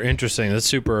super interesting. That's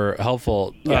super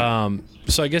helpful. Yeah.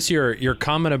 So I guess your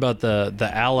comment about the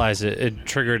allies, it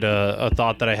triggered a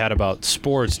thought that I had about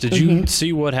sports. Did you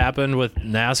see what happened with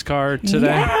NASCAR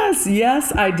today?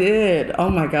 Yes, I did. Oh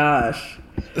my gosh.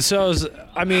 So it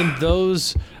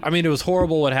was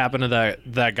horrible what happened to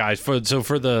that guy. For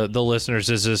the listeners,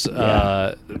 is this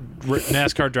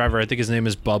NASCAR driver? I think his name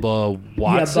is Bubba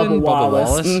Watson. Yeah, Bubba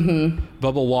Wallace. Mm-hmm.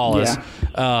 Bubba Wallace.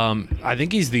 Yeah. I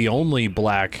think he's the only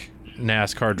black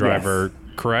NASCAR driver. Yes.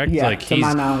 Correct? Yeah, like to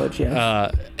my knowledge,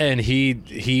 yes. And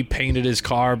he painted his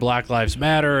car Black Lives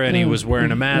Matter, and he was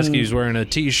wearing a mask, he was wearing a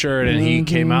T-shirt, and he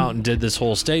came out and did this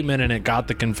whole statement, and it got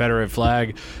the Confederate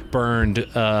flag banned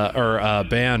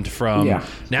from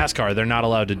NASCAR. They're not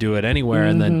allowed to do it anywhere.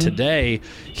 And then today,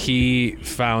 he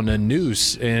found a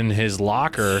noose in his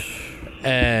locker,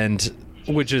 and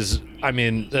which is, I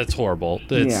mean, that's horrible.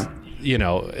 You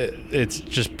know, it's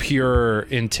just pure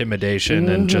intimidation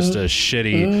and just a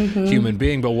shitty human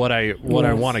being. But what I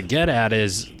want to get at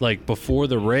is, like, before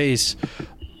the race,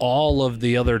 all of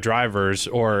the other drivers,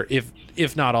 or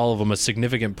if not all of them, a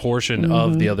significant portion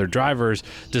of the other drivers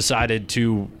decided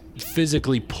to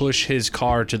physically push his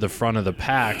car to the front of the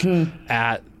pack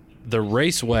at the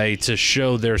raceway to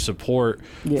show their support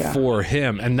for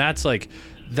him. And that's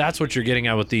what you're getting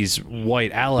at with these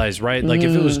white allies, right? Like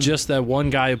if it was just that one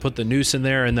guy who put the noose in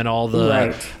there and then all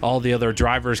the other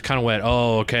drivers kind of went,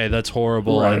 oh, okay, that's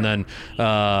horrible. And then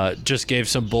just gave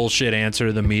some bullshit answer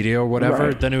to the media or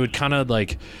whatever, then it would kind of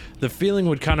like, the feeling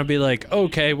would kind of be like,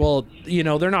 okay, well, you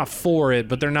know, they're not for it,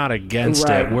 but they're not against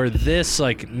it. Where this,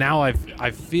 like, now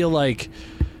I feel like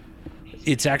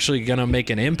it's actually going to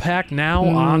make an impact now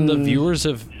on the viewers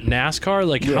of NASCAR.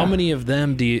 Like how many of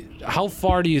them how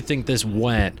far do you think this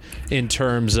went in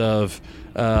terms of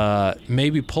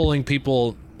maybe pulling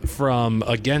people from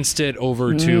against it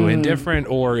over to indifferent,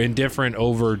 or indifferent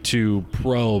over to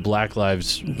pro Black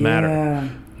Lives Matter? Yeah.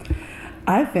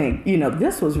 I think, you know,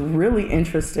 this was really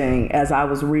interesting as I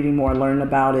was reading more and learning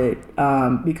about it,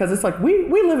 because it's like we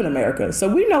live in America, so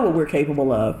we know what we're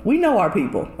capable of. We know our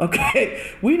people, okay?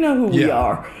 We know who we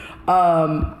are.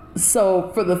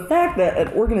 So for the fact that an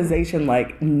organization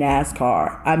like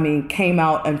NASCAR, I mean, came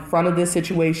out in front of this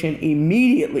situation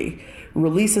immediately,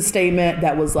 released a statement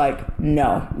that was like,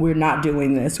 no, we're not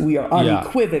doing this. We are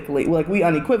unequivocally, we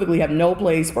unequivocally have no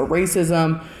place for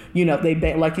racism. You know,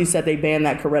 like you said, they banned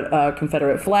that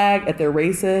Confederate flag at their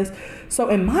races. So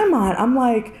in my mind, I'm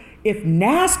like, if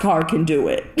NASCAR can do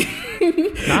it,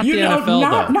 not the NFL, though.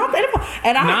 Not the NFL.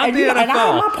 And I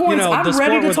have my points. You know, I'm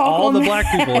ready to talk all on the black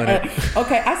people in it.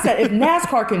 Okay, I said if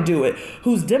NASCAR can do it,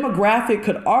 whose demographic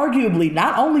could arguably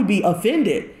not only be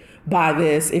offended by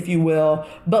this, if you will,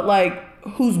 but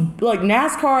who's like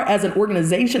NASCAR as an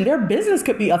organization, their business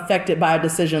could be affected by a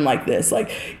decision like this.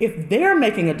 Like if they're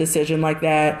making a decision like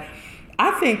that, I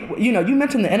think, you know, you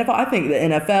mentioned the NFL. I think the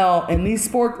NFL and these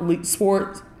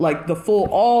sports, like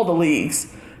all the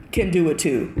leagues can do it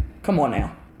too. Come on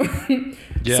now.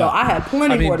 So I have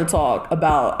plenty more to talk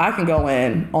about. I can go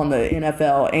in on the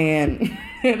NFL and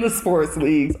in the sports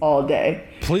leagues all day.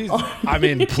 Please do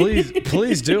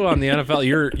on the NFL.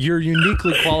 You're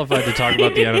uniquely qualified to talk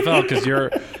about the NFL because your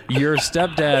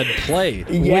stepdad played,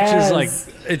 which is like,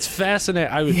 it's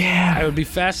fascinating. I would be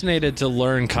fascinated to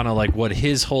learn kind of like what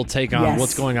his whole take on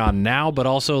what's going on now, but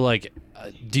also like,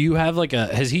 do you have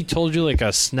has he told you like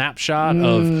a snapshot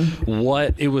of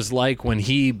what it was like when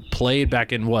he played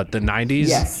back in the 90s?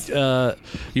 Yes.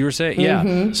 You were saying?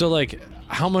 Yeah. So like,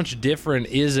 how much different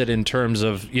is it in terms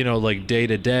of, like day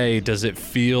to day? Does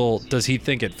he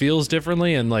think it feels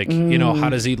differently? And like, how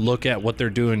does he look at what they're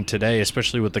doing today,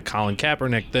 especially with the Colin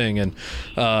Kaepernick thing and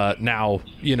now,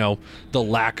 the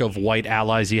lack of white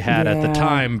allies he had at the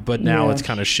time, but now it's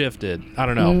kind of shifted. I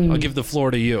don't know. I'll give the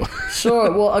floor to you.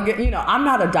 Sure. Well, again, I'm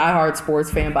not a diehard sports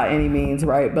fan by any means,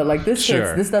 right? But like this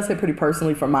does hit pretty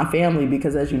personally for my family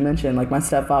because, as you mentioned, like my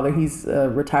stepfather, he's a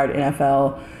retired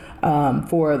NFL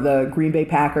for the Green Bay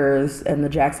Packers and the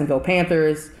Jacksonville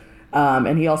Panthers,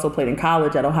 and he also played in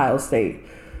college at Ohio State.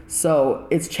 So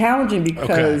it's challenging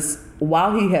because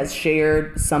while he has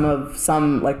shared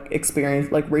some like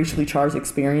experience, like racially charged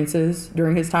experiences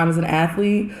during his time as an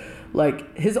athlete,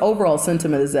 like his overall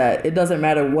sentiment is that it doesn't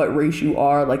matter what race you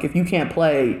are. Like if you can't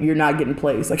play, you're not getting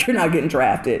placed. Like you're not getting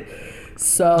drafted.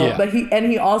 So, but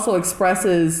he also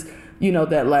expresses,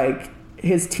 that like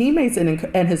his teammates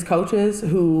and his coaches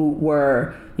who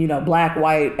were, black,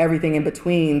 white, everything in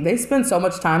between, they spend so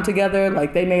much time together.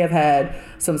 Like they may have had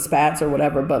some spats or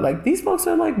whatever, but like these folks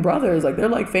are like brothers, like they're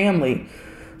like family.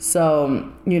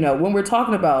 So, when we're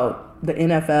talking about the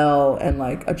NFL and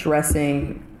like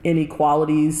addressing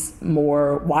inequalities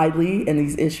more widely in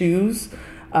these issues,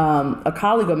 a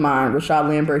colleague of mine, Rashad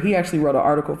Lambert, he actually wrote an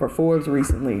article for Forbes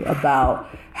recently about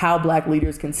how black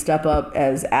leaders can step up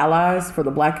as allies for the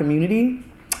black community.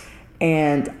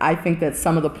 And I think that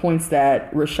some of the points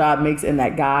that Rashad makes in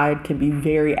that guide can be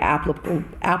very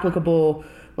applicable,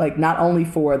 like not only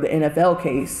for the NFL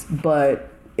case, but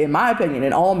in my opinion,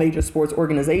 in all major sports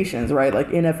organizations, right? Like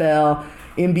NFL,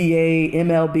 NBA,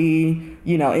 MLB,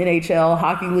 NHL,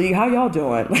 Hockey League, how y'all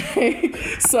doing? And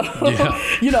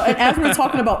as we're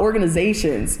talking about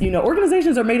organizations,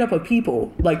 organizations are made up of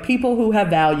people, like people who have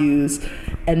values,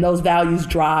 and those values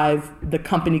drive the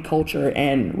company culture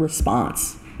and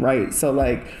response, right? So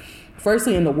like,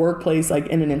 firstly, in the workplace, like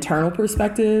in an internal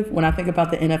perspective, when I think about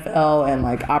the NFL and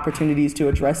like opportunities to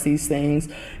address these things,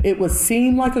 it would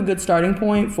seem like a good starting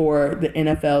point for the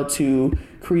NFL to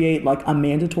create like a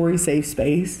mandatory safe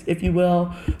space, if you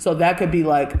will. So that could be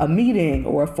like a meeting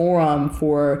or a forum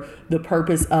for the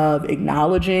purpose of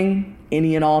acknowledging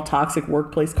any and all toxic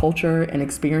workplace culture and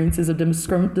experiences of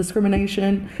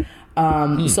discrimination.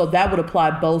 So that would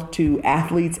apply both to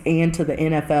athletes and to the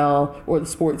NFL or the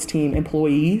sports team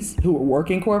employees who are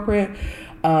working corporate.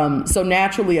 So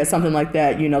naturally, at something like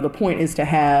that, the point is to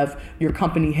have your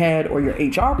company head or your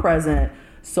HR present.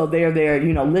 So they're there,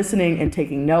 listening and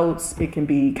taking notes. It can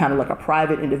be kind of like a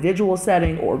private individual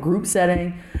setting or group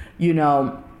setting.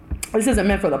 This isn't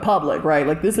meant for the public, right?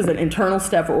 Like this is an internal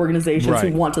step for organizations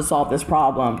who want to solve this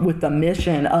problem with the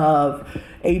mission of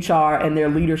HR and their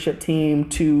leadership team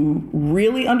to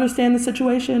really understand the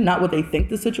situation, not what they think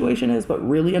the situation is, but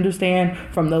really understand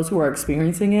from those who are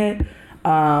experiencing it.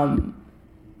 And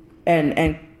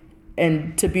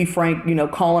to be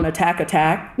frank, call an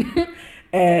attack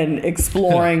and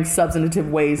exploring substantive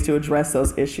ways to address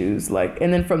those issues.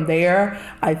 And then from there,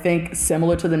 I think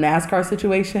similar to the NASCAR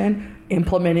situation,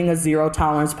 implementing a zero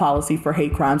tolerance policy for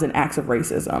hate crimes and acts of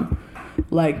racism.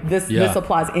 This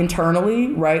applies internally,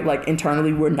 right? Like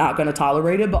internally, we're not going to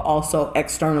tolerate it, but also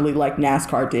externally, like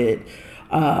NASCAR did,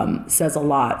 says a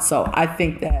lot. So I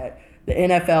think that the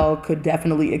NFL could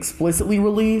definitely explicitly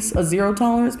release a zero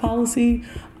tolerance policy.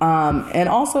 And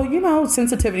also,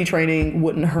 sensitivity training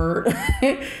wouldn't hurt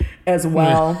as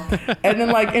well. And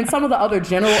then in some of the other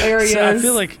general areas. So I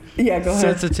feel like go ahead.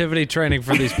 Sensitivity training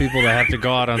for these people that have to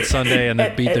go out on Sunday and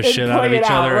then beat the shit out of each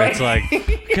other. Right? It's like,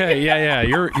 okay,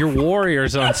 you're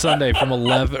warriors on Sunday from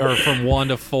 11 or from 1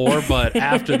 to 4, but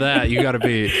after that you gotta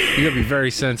be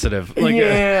very sensitive. And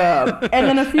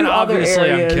then a few other areas.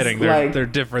 Obviously, I'm kidding. They're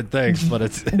different things, but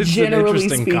it's an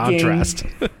interesting speaking, contrast.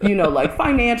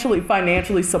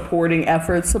 Financially supporting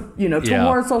efforts,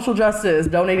 towards social justice,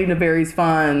 donating to various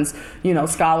funds,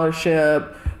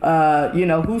 scholarship,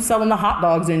 who's selling the hot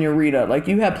dogs in your arena.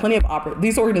 You have plenty of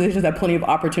these organizations have plenty of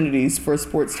opportunities for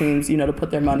sports teams, to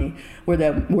put their money where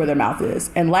their mouth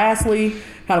is. And lastly,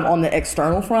 kind of on the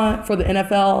external front for the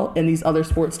NFL and these other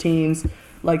sports teams,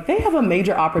 they have a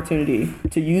major opportunity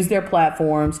to use their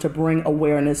platforms to bring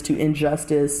awareness to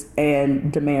injustice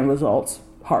and demand results.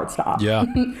 Hard stop. Yeah.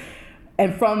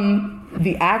 And from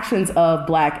the actions of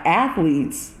black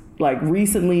athletes,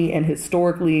 recently and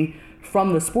historically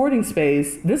from the sporting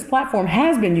space, this platform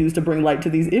has been used to bring light to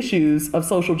these issues of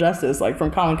social justice,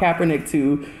 from Colin Kaepernick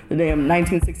to the damn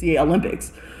 1968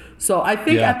 Olympics. So I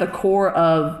think at the core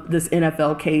of this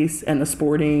NFL case and the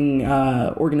sporting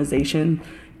organization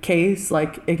case,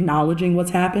 acknowledging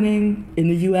what's happening in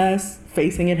the U.S.,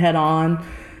 facing it head on.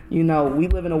 We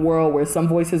live in a world where some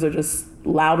voices are just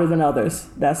louder than others.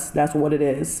 That's what it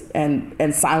is.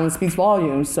 And silence speaks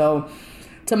volumes. So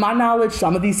to my knowledge,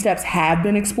 some of these steps have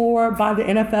been explored by the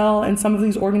NFL and some of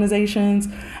these organizations,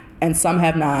 and some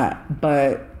have not.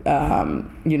 But,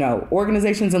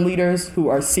 organizations and leaders who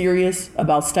are serious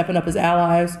about stepping up as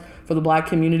allies for the Black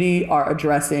community are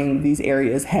addressing these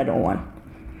areas head on.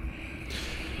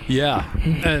 Yeah,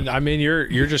 and I mean,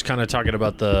 you're just kind of talking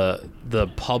about the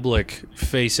public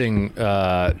facing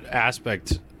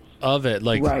aspect of it.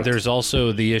 Like, right. There's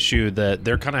also the issue that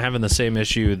they're kind of having the same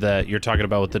issue that you're talking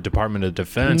about with the Department of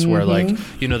Defense, where like,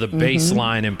 the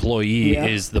baseline employee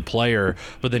is the player,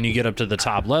 but then you get up to the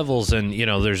top levels and,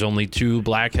 there's only 2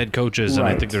 Black head coaches, and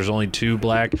I think there's only 2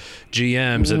 Black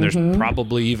GMs, and there's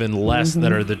probably even less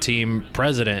that are the team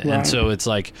president. Right. And so it's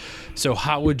like, so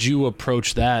how would you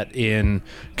approach that in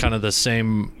kind of the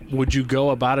same, would you go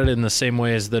about it in the same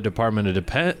way as the Department of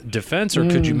Defense, or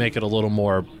could you make it a little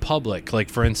more public? Like,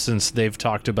 for instance, they've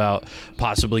talked about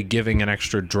possibly giving an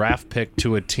extra draft pick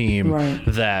to a team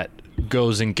that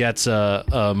goes and gets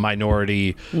a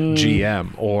minority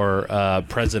GM or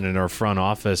president or front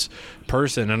office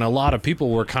person, and a lot of people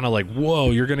were kind of like,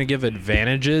 whoa, you're going to give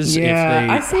advantages if they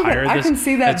hire this? I can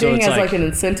see that being so as like an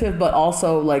incentive, but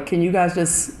also like, can you guys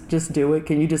just do it?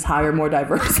 Can you just hire more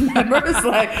diverse members?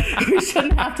 Like, you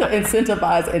shouldn't have to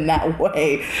incentivize in that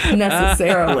way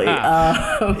necessarily.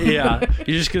 Yeah,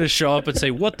 you're just going to show up and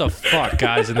say, what the fuck,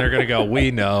 guys? And they're going to go,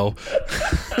 we know.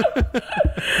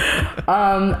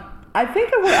 I think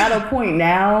that we're at a point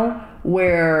now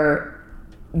where,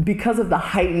 because of the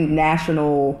heightened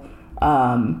national,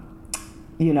 that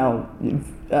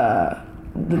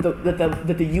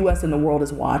the U.S. and the world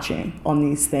is watching on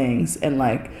these things, and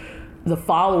like the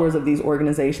followers of these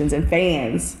organizations and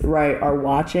fans, right, are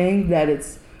watching, that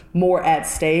it's more at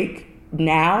stake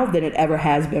now than it ever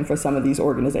has been for some of these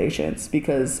organizations,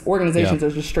 because organizations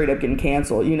are just straight up getting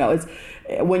canceled. It's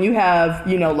when you have,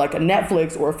 like a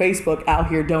Netflix or a Facebook out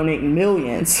here donating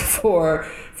millions for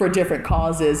different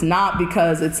causes, not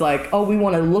because it's like, oh, we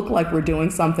want to look like we're doing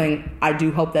something. I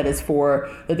do hope that it's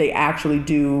that they actually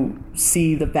do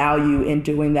see the value in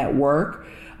doing that work.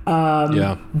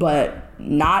 But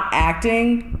not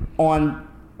acting on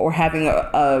or having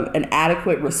an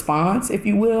adequate response, if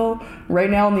you will, right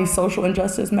now in these social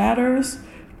injustice matters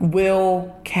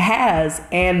has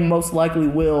and most likely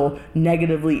will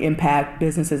negatively impact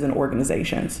businesses and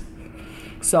organizations.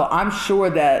 So I'm sure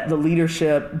that the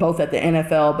leadership, both at the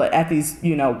NFL, but at these,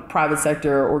 private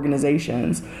sector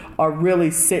organizations, are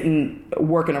really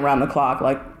working around the clock.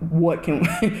 Like,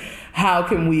 how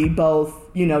can we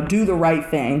both, do the right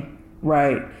thing,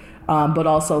 right? But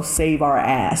also save our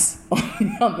ass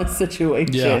on the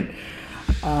situation.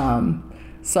 Yeah.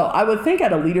 So I would think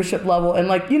at a leadership level, and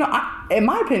like, in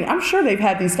my opinion, I'm sure they've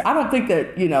had these. I don't think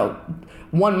that,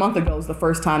 1 month ago is the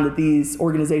first time that these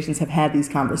organizations have had these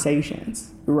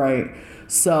conversations, right?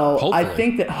 So hopefully. I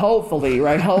think that hopefully.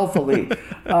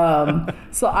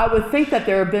 So I would think that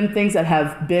there have been things that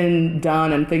have been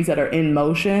done and things that are in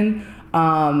motion.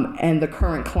 And the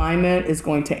current climate is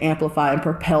going to amplify and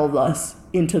propel us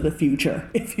into the future,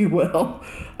 if you will,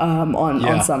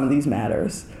 on some of these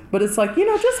matters. But it's like,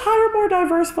 just hire more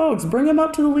diverse folks, bring them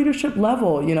up to the leadership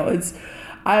level.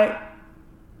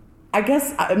 I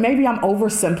guess maybe I'm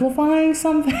oversimplifying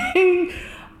something.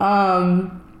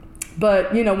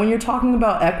 But, when you're talking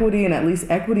about equity, and at least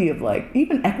equity of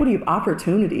even equity of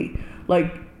opportunity,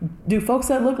 like, do folks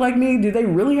that look like me, do they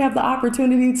really have the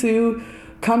opportunity to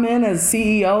come in as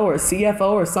CEO or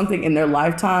CFO or something in their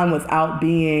lifetime without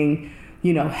being,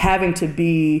 having to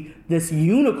be this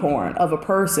unicorn of a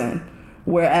person,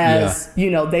 whereas,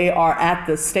 they are at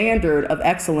the standard of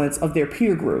excellence of their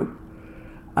peer group.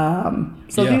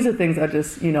 These are things I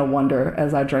just, wonder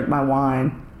as I drink my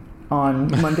wine on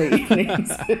Monday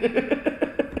evenings.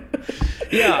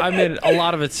 Yeah, I mean, a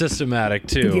lot of it's systematic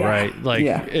too, right? Like,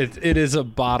 it is a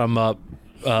bottom-up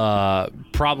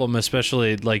problem,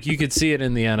 especially like you could see it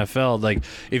in the NFL. Like,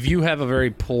 if you have a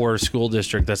very poor school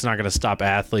district, that's not going to stop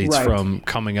athletes from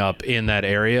coming up in that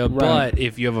area. But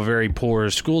if you have a very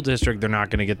poor school district, they're not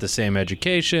going to get the same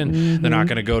education. They're not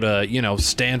going to go to,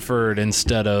 Stanford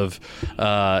instead of,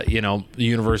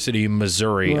 University of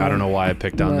Missouri. I don't know why I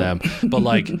picked on them, but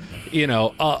like,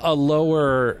 a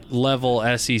lower level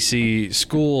SEC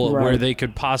school where they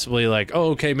could possibly like,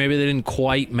 oh, okay, maybe they didn't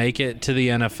quite make it to the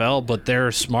NFL, but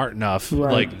they're smart enough.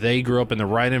 Like, they grew up in the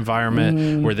right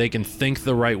environment where they can think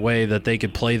the right way, that they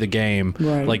could play the game,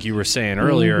 like you were saying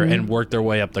earlier, and work their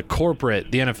way up the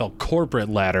NFL corporate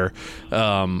ladder,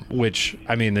 which,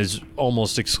 I mean, is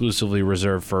almost exclusively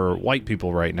reserved for white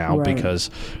people right now because,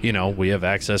 we have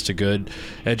access to good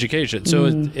education. So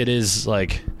it is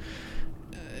like,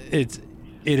 it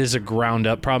is a ground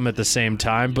up problem at the same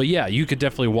time. But yeah, you could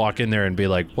definitely walk in there and be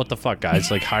like, what the fuck, guys?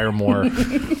 Like, hire more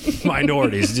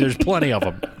minorities. There's plenty of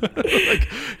them. Like,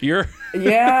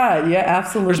 Yeah,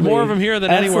 absolutely. There's more of them here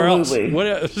than anywhere else. Absolutely.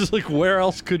 It's like, where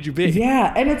else could you be?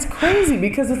 Yeah, and it's crazy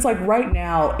because it's like right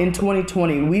now in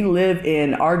 2020, we live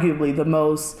in arguably the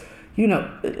most,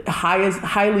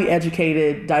 highly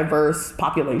educated, diverse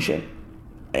population,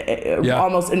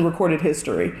 almost in recorded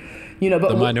history. But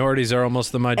the minorities are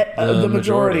almost the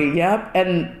majority. Yep,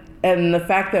 and the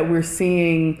fact that we're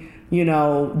seeing,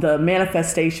 the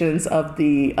manifestations of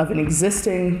an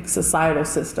existing societal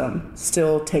system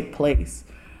still take place.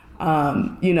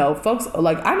 Folks,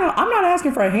 like, I'm not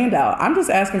asking for a handout. I'm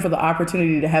just asking for the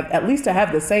opportunity to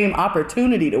have the same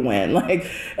opportunity to win. Like,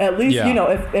 at least,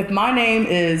 if my name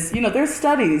is, there's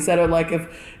studies that are like,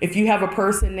 if you have a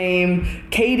person named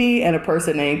Katie and a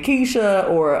person named Keisha,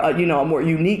 or, a more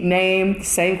unique name,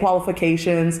 same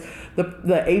qualifications,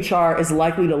 the HR is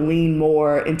likely to lean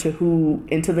more into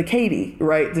the Katie,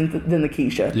 right, than the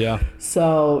Keisha. Yeah.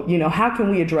 So, how can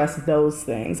we address those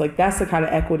things? Like, that's the kind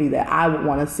of equity that I would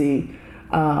want to see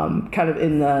kind of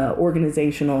in the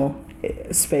organizational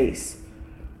space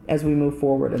as we move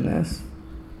forward in this.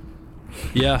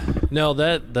 Yeah. No,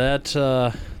 that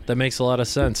makes a lot of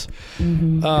sense.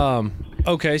 Mm-hmm.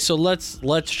 Okay, so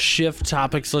let's shift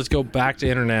topics. Let's go back to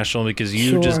international, because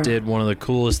you just did one of the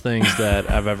coolest things that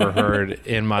I've ever heard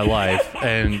in my life.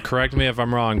 And correct me if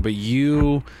I'm wrong, but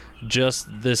you just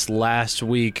this last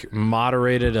week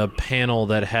moderated a panel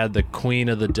that had the Queen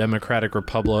of the Democratic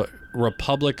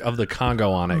Republic of the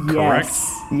Congo on it, correct?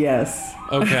 Yes.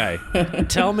 Okay.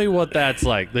 Tell me what that's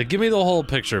like. Give me the whole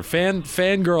picture.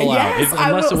 Fangirl yes, out.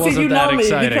 Unless it wasn't that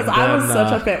exciting. Because I was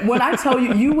such a fan. When I tell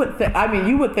you, you would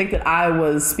think that I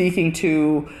was speaking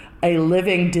to a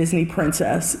living Disney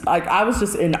princess. Like, I was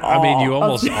just in awe. I mean, you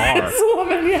almost are. This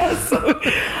woman, yes.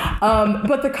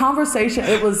 But the conversation,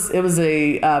 it was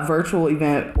a virtual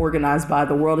event organized by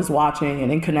The World is Watching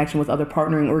and in connection with other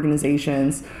partnering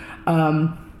organizations.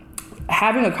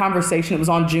 Having a conversation, it was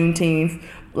on Juneteenth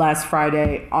last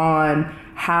Friday, on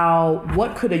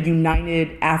what could a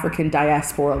united African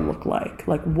diaspora look like?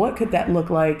 Like, what could that look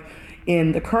like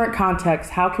in the current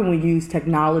context? How can we use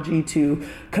technology to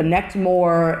connect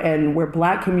more, and where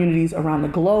Black communities around the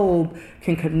globe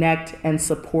can connect and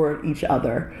support each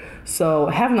other? So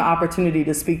having the opportunity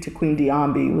to speak to Queen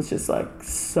Diambi was just like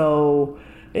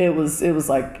it was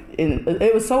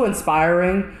so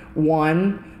inspiring.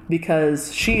 One,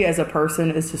 because she as a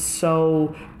person is just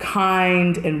so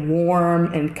kind and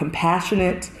warm and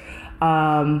compassionate,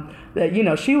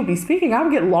 that, she would be speaking, I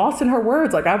would get lost in her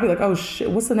words. Like, I'd be like, oh shit,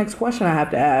 what's the next question I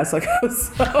have to ask? Like,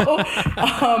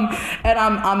 and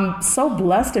I'm so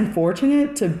blessed and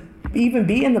fortunate to even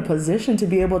be in the position to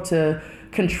be able to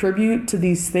contribute to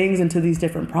these things and to these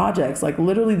different projects. Like,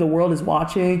 literally, The World is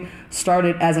Watching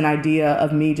started as an idea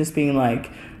of me just being like,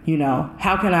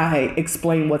 how can I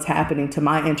explain what's happening to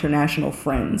my international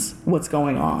friends, what's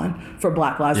going on for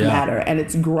Black Lives Matter? And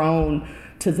it's grown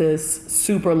to this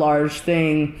super large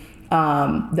thing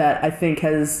that I think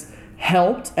has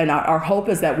helped. And our hope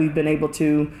is that we've been able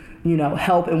to,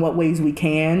 help in what ways we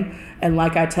can. And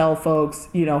like I tell folks,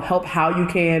 help how you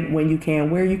can, when you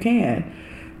can, where you can.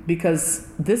 Because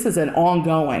this is an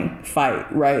ongoing fight,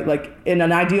 right? Like, in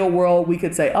an ideal world, we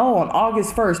could say, on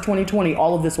August 1st, 2020,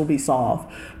 all of this will be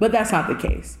solved. But that's not the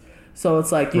case. So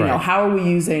it's like, you know, how are we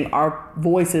using our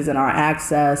voices and our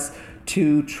access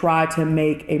to try to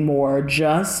make a more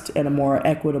just and a more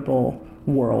equitable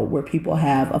world where people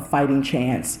have a fighting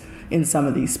chance in some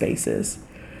of these spaces?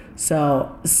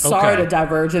 So sorry to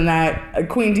diverge in that.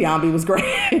 Queen Diambi was great.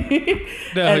 It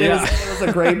was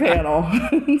a great panel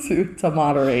to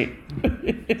moderate.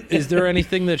 Is there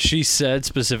anything that she said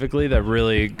specifically that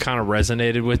really kind of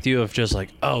resonated with you, of just like,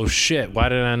 oh shit, why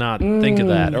did I not think of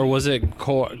that? Or was it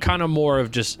kind of more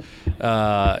of just,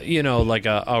 like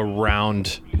a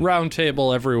round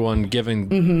table, everyone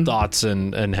giving thoughts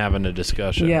and having a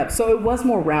discussion? Yeah, so it was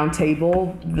more round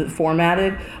table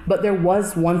formatted, but there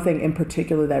was one thing in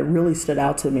particular that really stood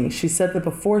out to me. She said that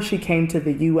before she came to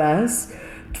the U.S.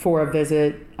 for a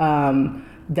visit,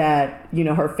 that,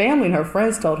 her family and her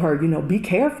friends told her, be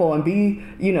careful and the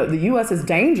U.S. is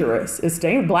dangerous.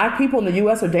 Black people in the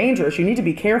U.S. are dangerous. You need to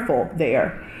be careful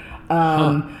there.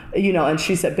 And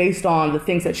she said, based on the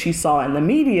things that she saw in the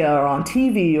media or on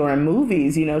TV or in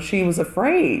movies, she was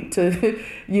afraid to,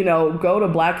 go to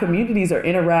Black communities or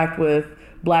interact with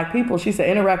Black people. She said,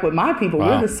 interact with my people. Wow.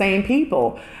 We're the same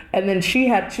people. And then she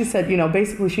said,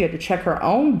 basically she had to check her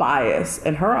own bias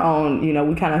and her own,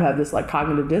 we kind of have this like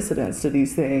cognitive dissonance to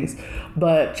these things,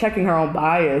 but checking her own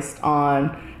bias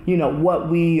on, what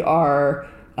we are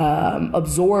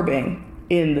absorbing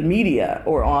in the media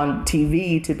or on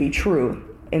TV to be true,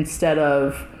 instead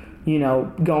of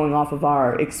going off of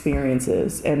our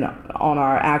experiences and on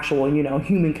our actual,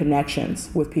 human connections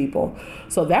with people.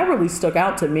 So that really stuck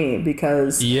out to me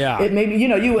because it made me,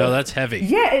 No, that's heavy.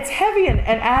 Yeah, it's heavy. And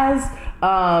as,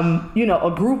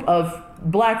 a group of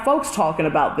Black folks talking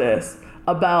about this,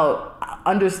 about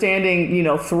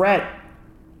understanding, threat,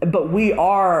 but we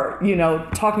are,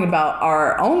 talking about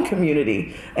our own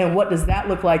community and what does that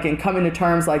look like, and coming to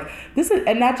terms like this is,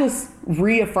 and that just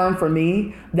reaffirmed for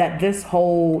me that this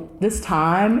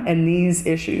time and these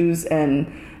issues and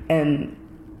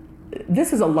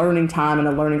this is a learning time and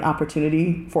a learning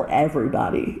opportunity for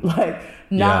everybody, like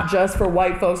not just for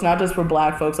white folks, not just for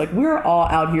Black folks. Like we're all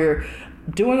out here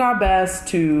doing our best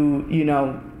to,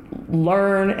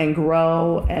 learn and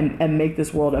grow and make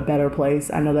this world a better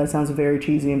place. I know that sounds very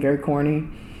cheesy and very corny.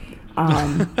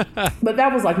 But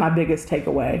that was like my biggest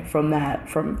takeaway from that,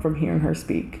 from hearing her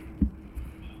speak.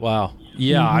 Wow.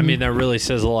 Yeah. I mean, that really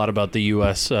says a lot about the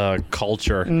U.S.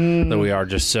 Culture, that we are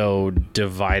just so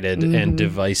divided and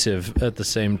divisive at the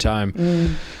same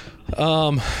time.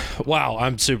 Wow,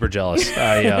 I'm super jealous.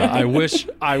 I wish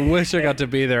I got to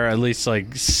be there, at least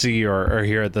like see or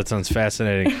hear it. That sounds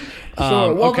fascinating.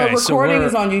 Sure. Well, the recording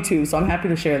is on YouTube, so I'm happy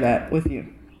to share that with you.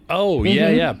 Oh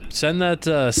yeah. Send that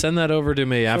over to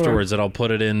me afterwards, and I'll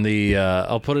put it in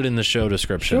the show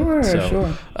description.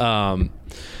 Sure.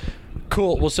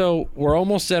 Cool. Well, so we're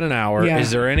almost at an hour. Yeah.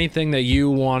 Is there anything that you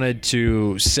wanted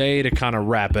to say to kind of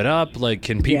wrap it up? Like,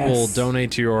 can people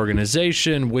donate to your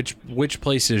organization? Which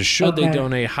places should they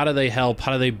donate? How do they help?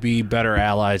 How do they be better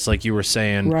allies, like you were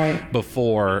saying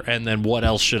before? And then what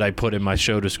else should I put in my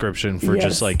show description for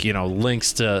just like,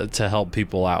 links to help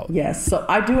people out? Yes. So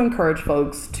I do encourage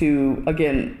folks to,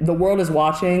 again, The World is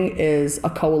Watching is a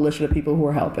coalition of people who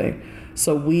are helping.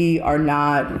 So we are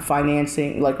not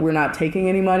financing, like we're not taking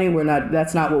any money.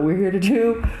 That's not what we're here to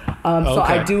do. So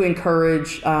I do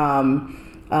encourage,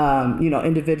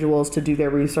 individuals to do their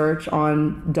research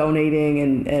on donating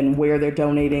and where they're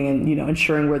donating and,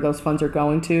 ensuring where those funds are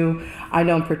going to. I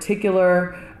know in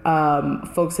particular,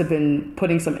 folks have been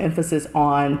putting some emphasis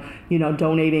on,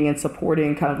 donating and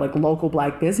supporting kind of like local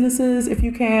Black businesses if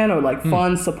you can, or like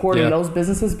funds supporting those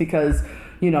businesses because,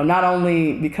 not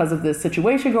only because of this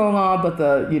situation going on, but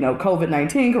the,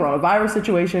 COVID-19 coronavirus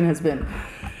situation has been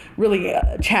really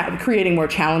creating more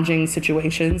challenging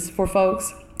situations for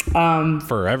folks.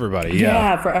 For everybody.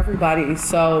 Yeah, for everybody.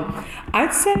 So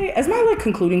I'd say as my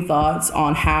concluding thoughts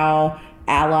on how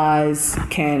allies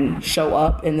can show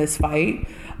up in this fight,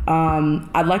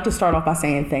 I'd like to start off by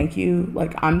saying thank you.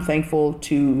 Like, I'm thankful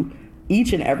to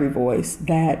each and every voice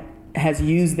that has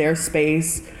used their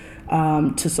space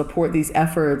to support these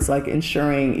efforts, like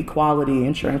ensuring equality,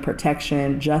 ensuring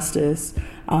protection, justice,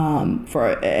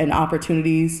 and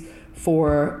opportunities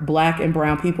for Black and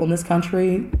brown people in this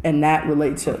country. And that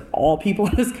relates to all people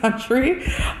in this country,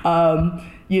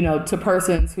 to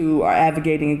persons who are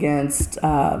advocating against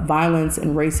violence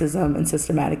and racism and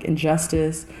systematic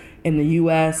injustice in the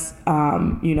U.S.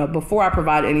 Before I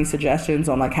provide any suggestions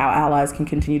on how allies can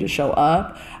continue to show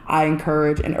up, I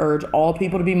encourage and urge all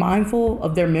people to be mindful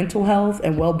of their mental health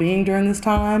and well-being during this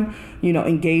time.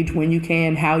 Engage when you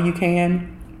can, how you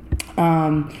can.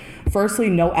 Firstly,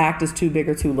 no act is too big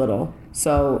or too little.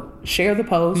 So share the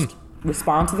post,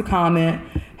 respond to the comment,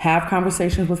 have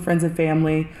conversations with friends and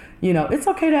family. It's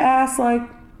okay to ask,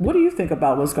 what do you think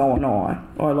about what's going on?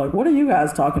 Or what are you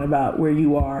guys talking about where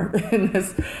you are in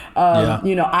this?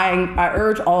 I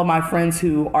urge all of my friends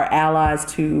who are allies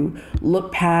to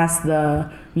look past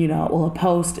the, a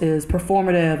post is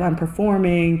performative, I'm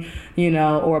performing,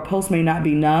 or a post may not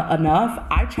be enough.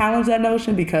 I challenge that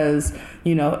notion because,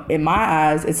 in my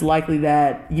eyes, it's likely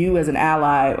that you as an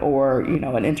ally or,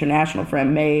 an international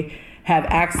friend may have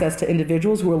access to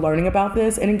individuals who are learning about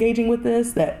this and engaging with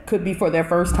this that could be for their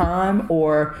first time,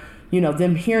 or,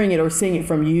 them hearing it or seeing it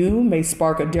from you may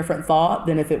spark a different thought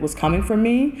than if it was coming from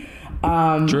me,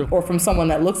 or from someone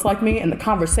that looks like me. And the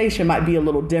conversation might be a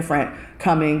little different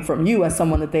coming from you as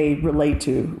someone that they relate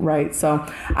to, right? So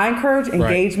I encourage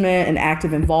engagement and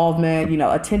active involvement,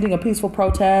 attending a peaceful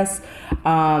protest.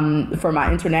 For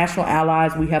my international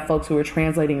allies, we have folks who are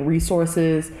translating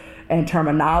resources and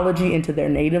terminology into their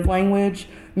native language.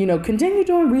 Continue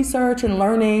doing research and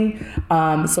learning,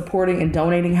 supporting and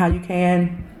donating how you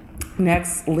can.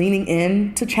 Next, leaning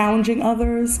in to challenging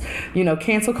others.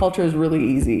 Cancel culture is really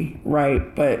easy,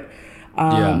 right? But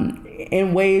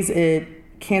in ways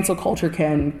cancel culture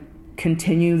can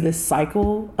continue this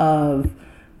cycle of,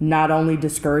 not only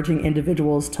discouraging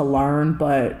individuals to learn,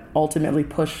 but ultimately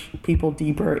push people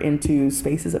deeper into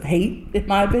spaces of hate, in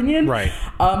my opinion. Right.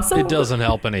 So it doesn't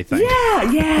help anything.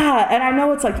 Yeah. And I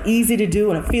know it's like easy to do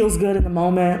and it feels good in the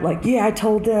moment. Like, yeah, I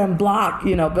told them block,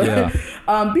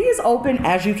 but be as open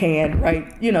as you can,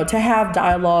 right? To have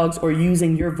dialogues or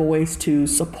using your voice to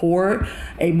support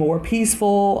a more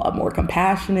peaceful, a more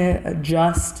compassionate, a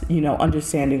just,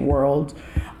 understanding world.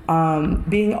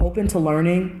 Being open to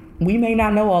learning. We may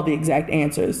not know all the exact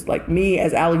answers, like me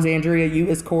as Alexandria, you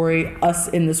as Corey, us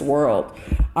in this world.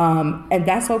 And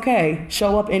that's okay.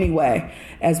 Show up anyway.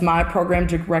 As my program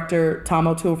director, Tom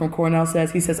O'Toole from Cornell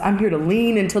says, he says, I'm here to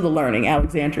lean into the learning,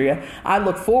 Alexandria. I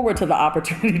look forward to the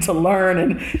opportunity to learn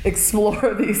and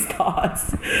explore these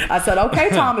thoughts. I said, okay,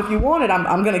 Tom, if you want it,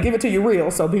 I'm going to give it to you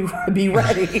real. So be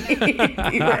ready.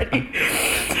 Be ready.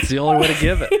 It's the only way to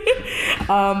give it.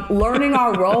 Learning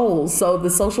our roles. So the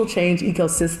social change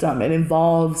ecosystem, it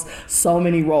involves so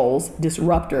many roles: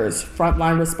 disruptors,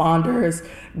 frontline responders,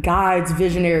 guides,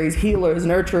 visionaries, healers,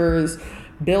 nurturers,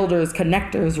 builders,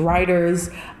 connectors, writers.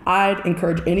 I'd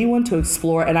encourage anyone to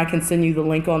explore, and I can send you the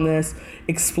link on this,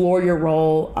 explore your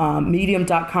role.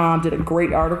 Medium.com did a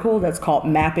great article that's called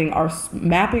Mapping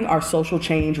Our Social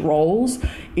Change Roles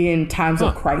in Times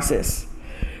of Crisis,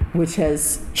 which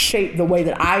has shaped the way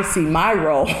that I see my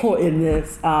role in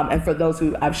this, and for those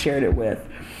who I've shared it with.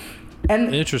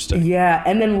 And interesting. Yeah.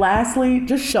 And then lastly,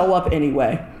 just show up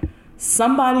anyway.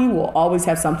 Somebody will always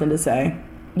have something to say,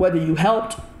 whether you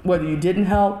helped, whether you didn't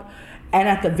help. And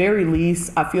at the very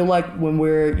least, I feel like when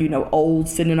we're, old,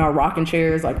 sitting in our rocking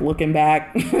chairs, like looking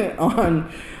back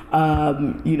on,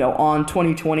 on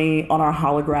 2020 on our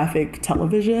holographic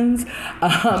televisions,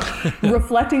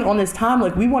 reflecting on this time,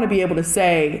 like we want to be able to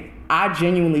say, I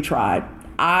genuinely tried.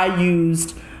 I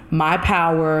used my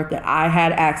power that I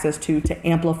had access to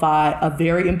amplify a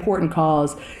very important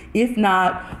cause, if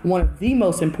not one of the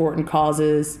most important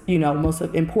causes, most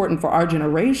important for our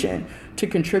generation, to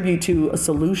contribute to a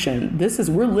solution.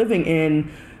 We're living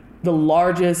in the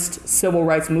largest civil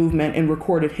rights movement in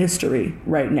recorded history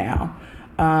right now.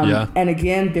 And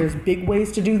again, there's big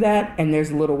ways to do that, and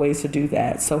there's little ways to do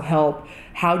that. So help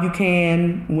how you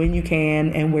can, when you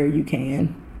can, and where you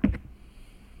can.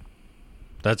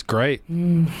 That's great.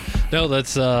 No,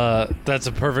 that's a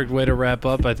perfect way to wrap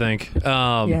up, I think.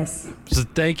 Yes. So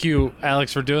thank you,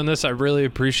 Alex, for doing this. I really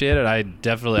appreciate it. I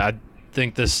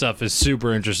think this stuff is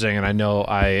super interesting, and I know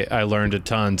I learned a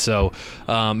ton. So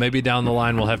maybe down the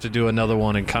line we'll have to do another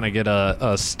one and kind of get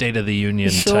a State of the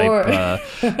Union type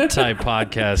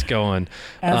podcast going.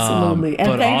 Absolutely.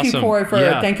 And thank awesome.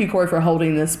 you, Corey, for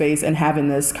holding this space and having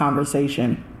this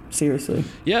conversation. Seriously.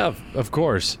 Yeah, of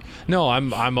course. No,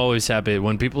 I'm always happy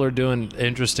when people are doing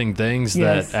interesting things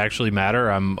that actually matter.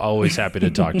 I'm always happy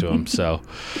to talk to them. So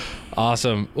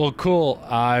awesome. Well, cool.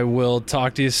 I will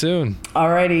talk to you soon.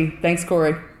 Alrighty. Thanks,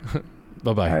 Corey.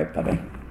 Bye-bye. All right. Bye-bye.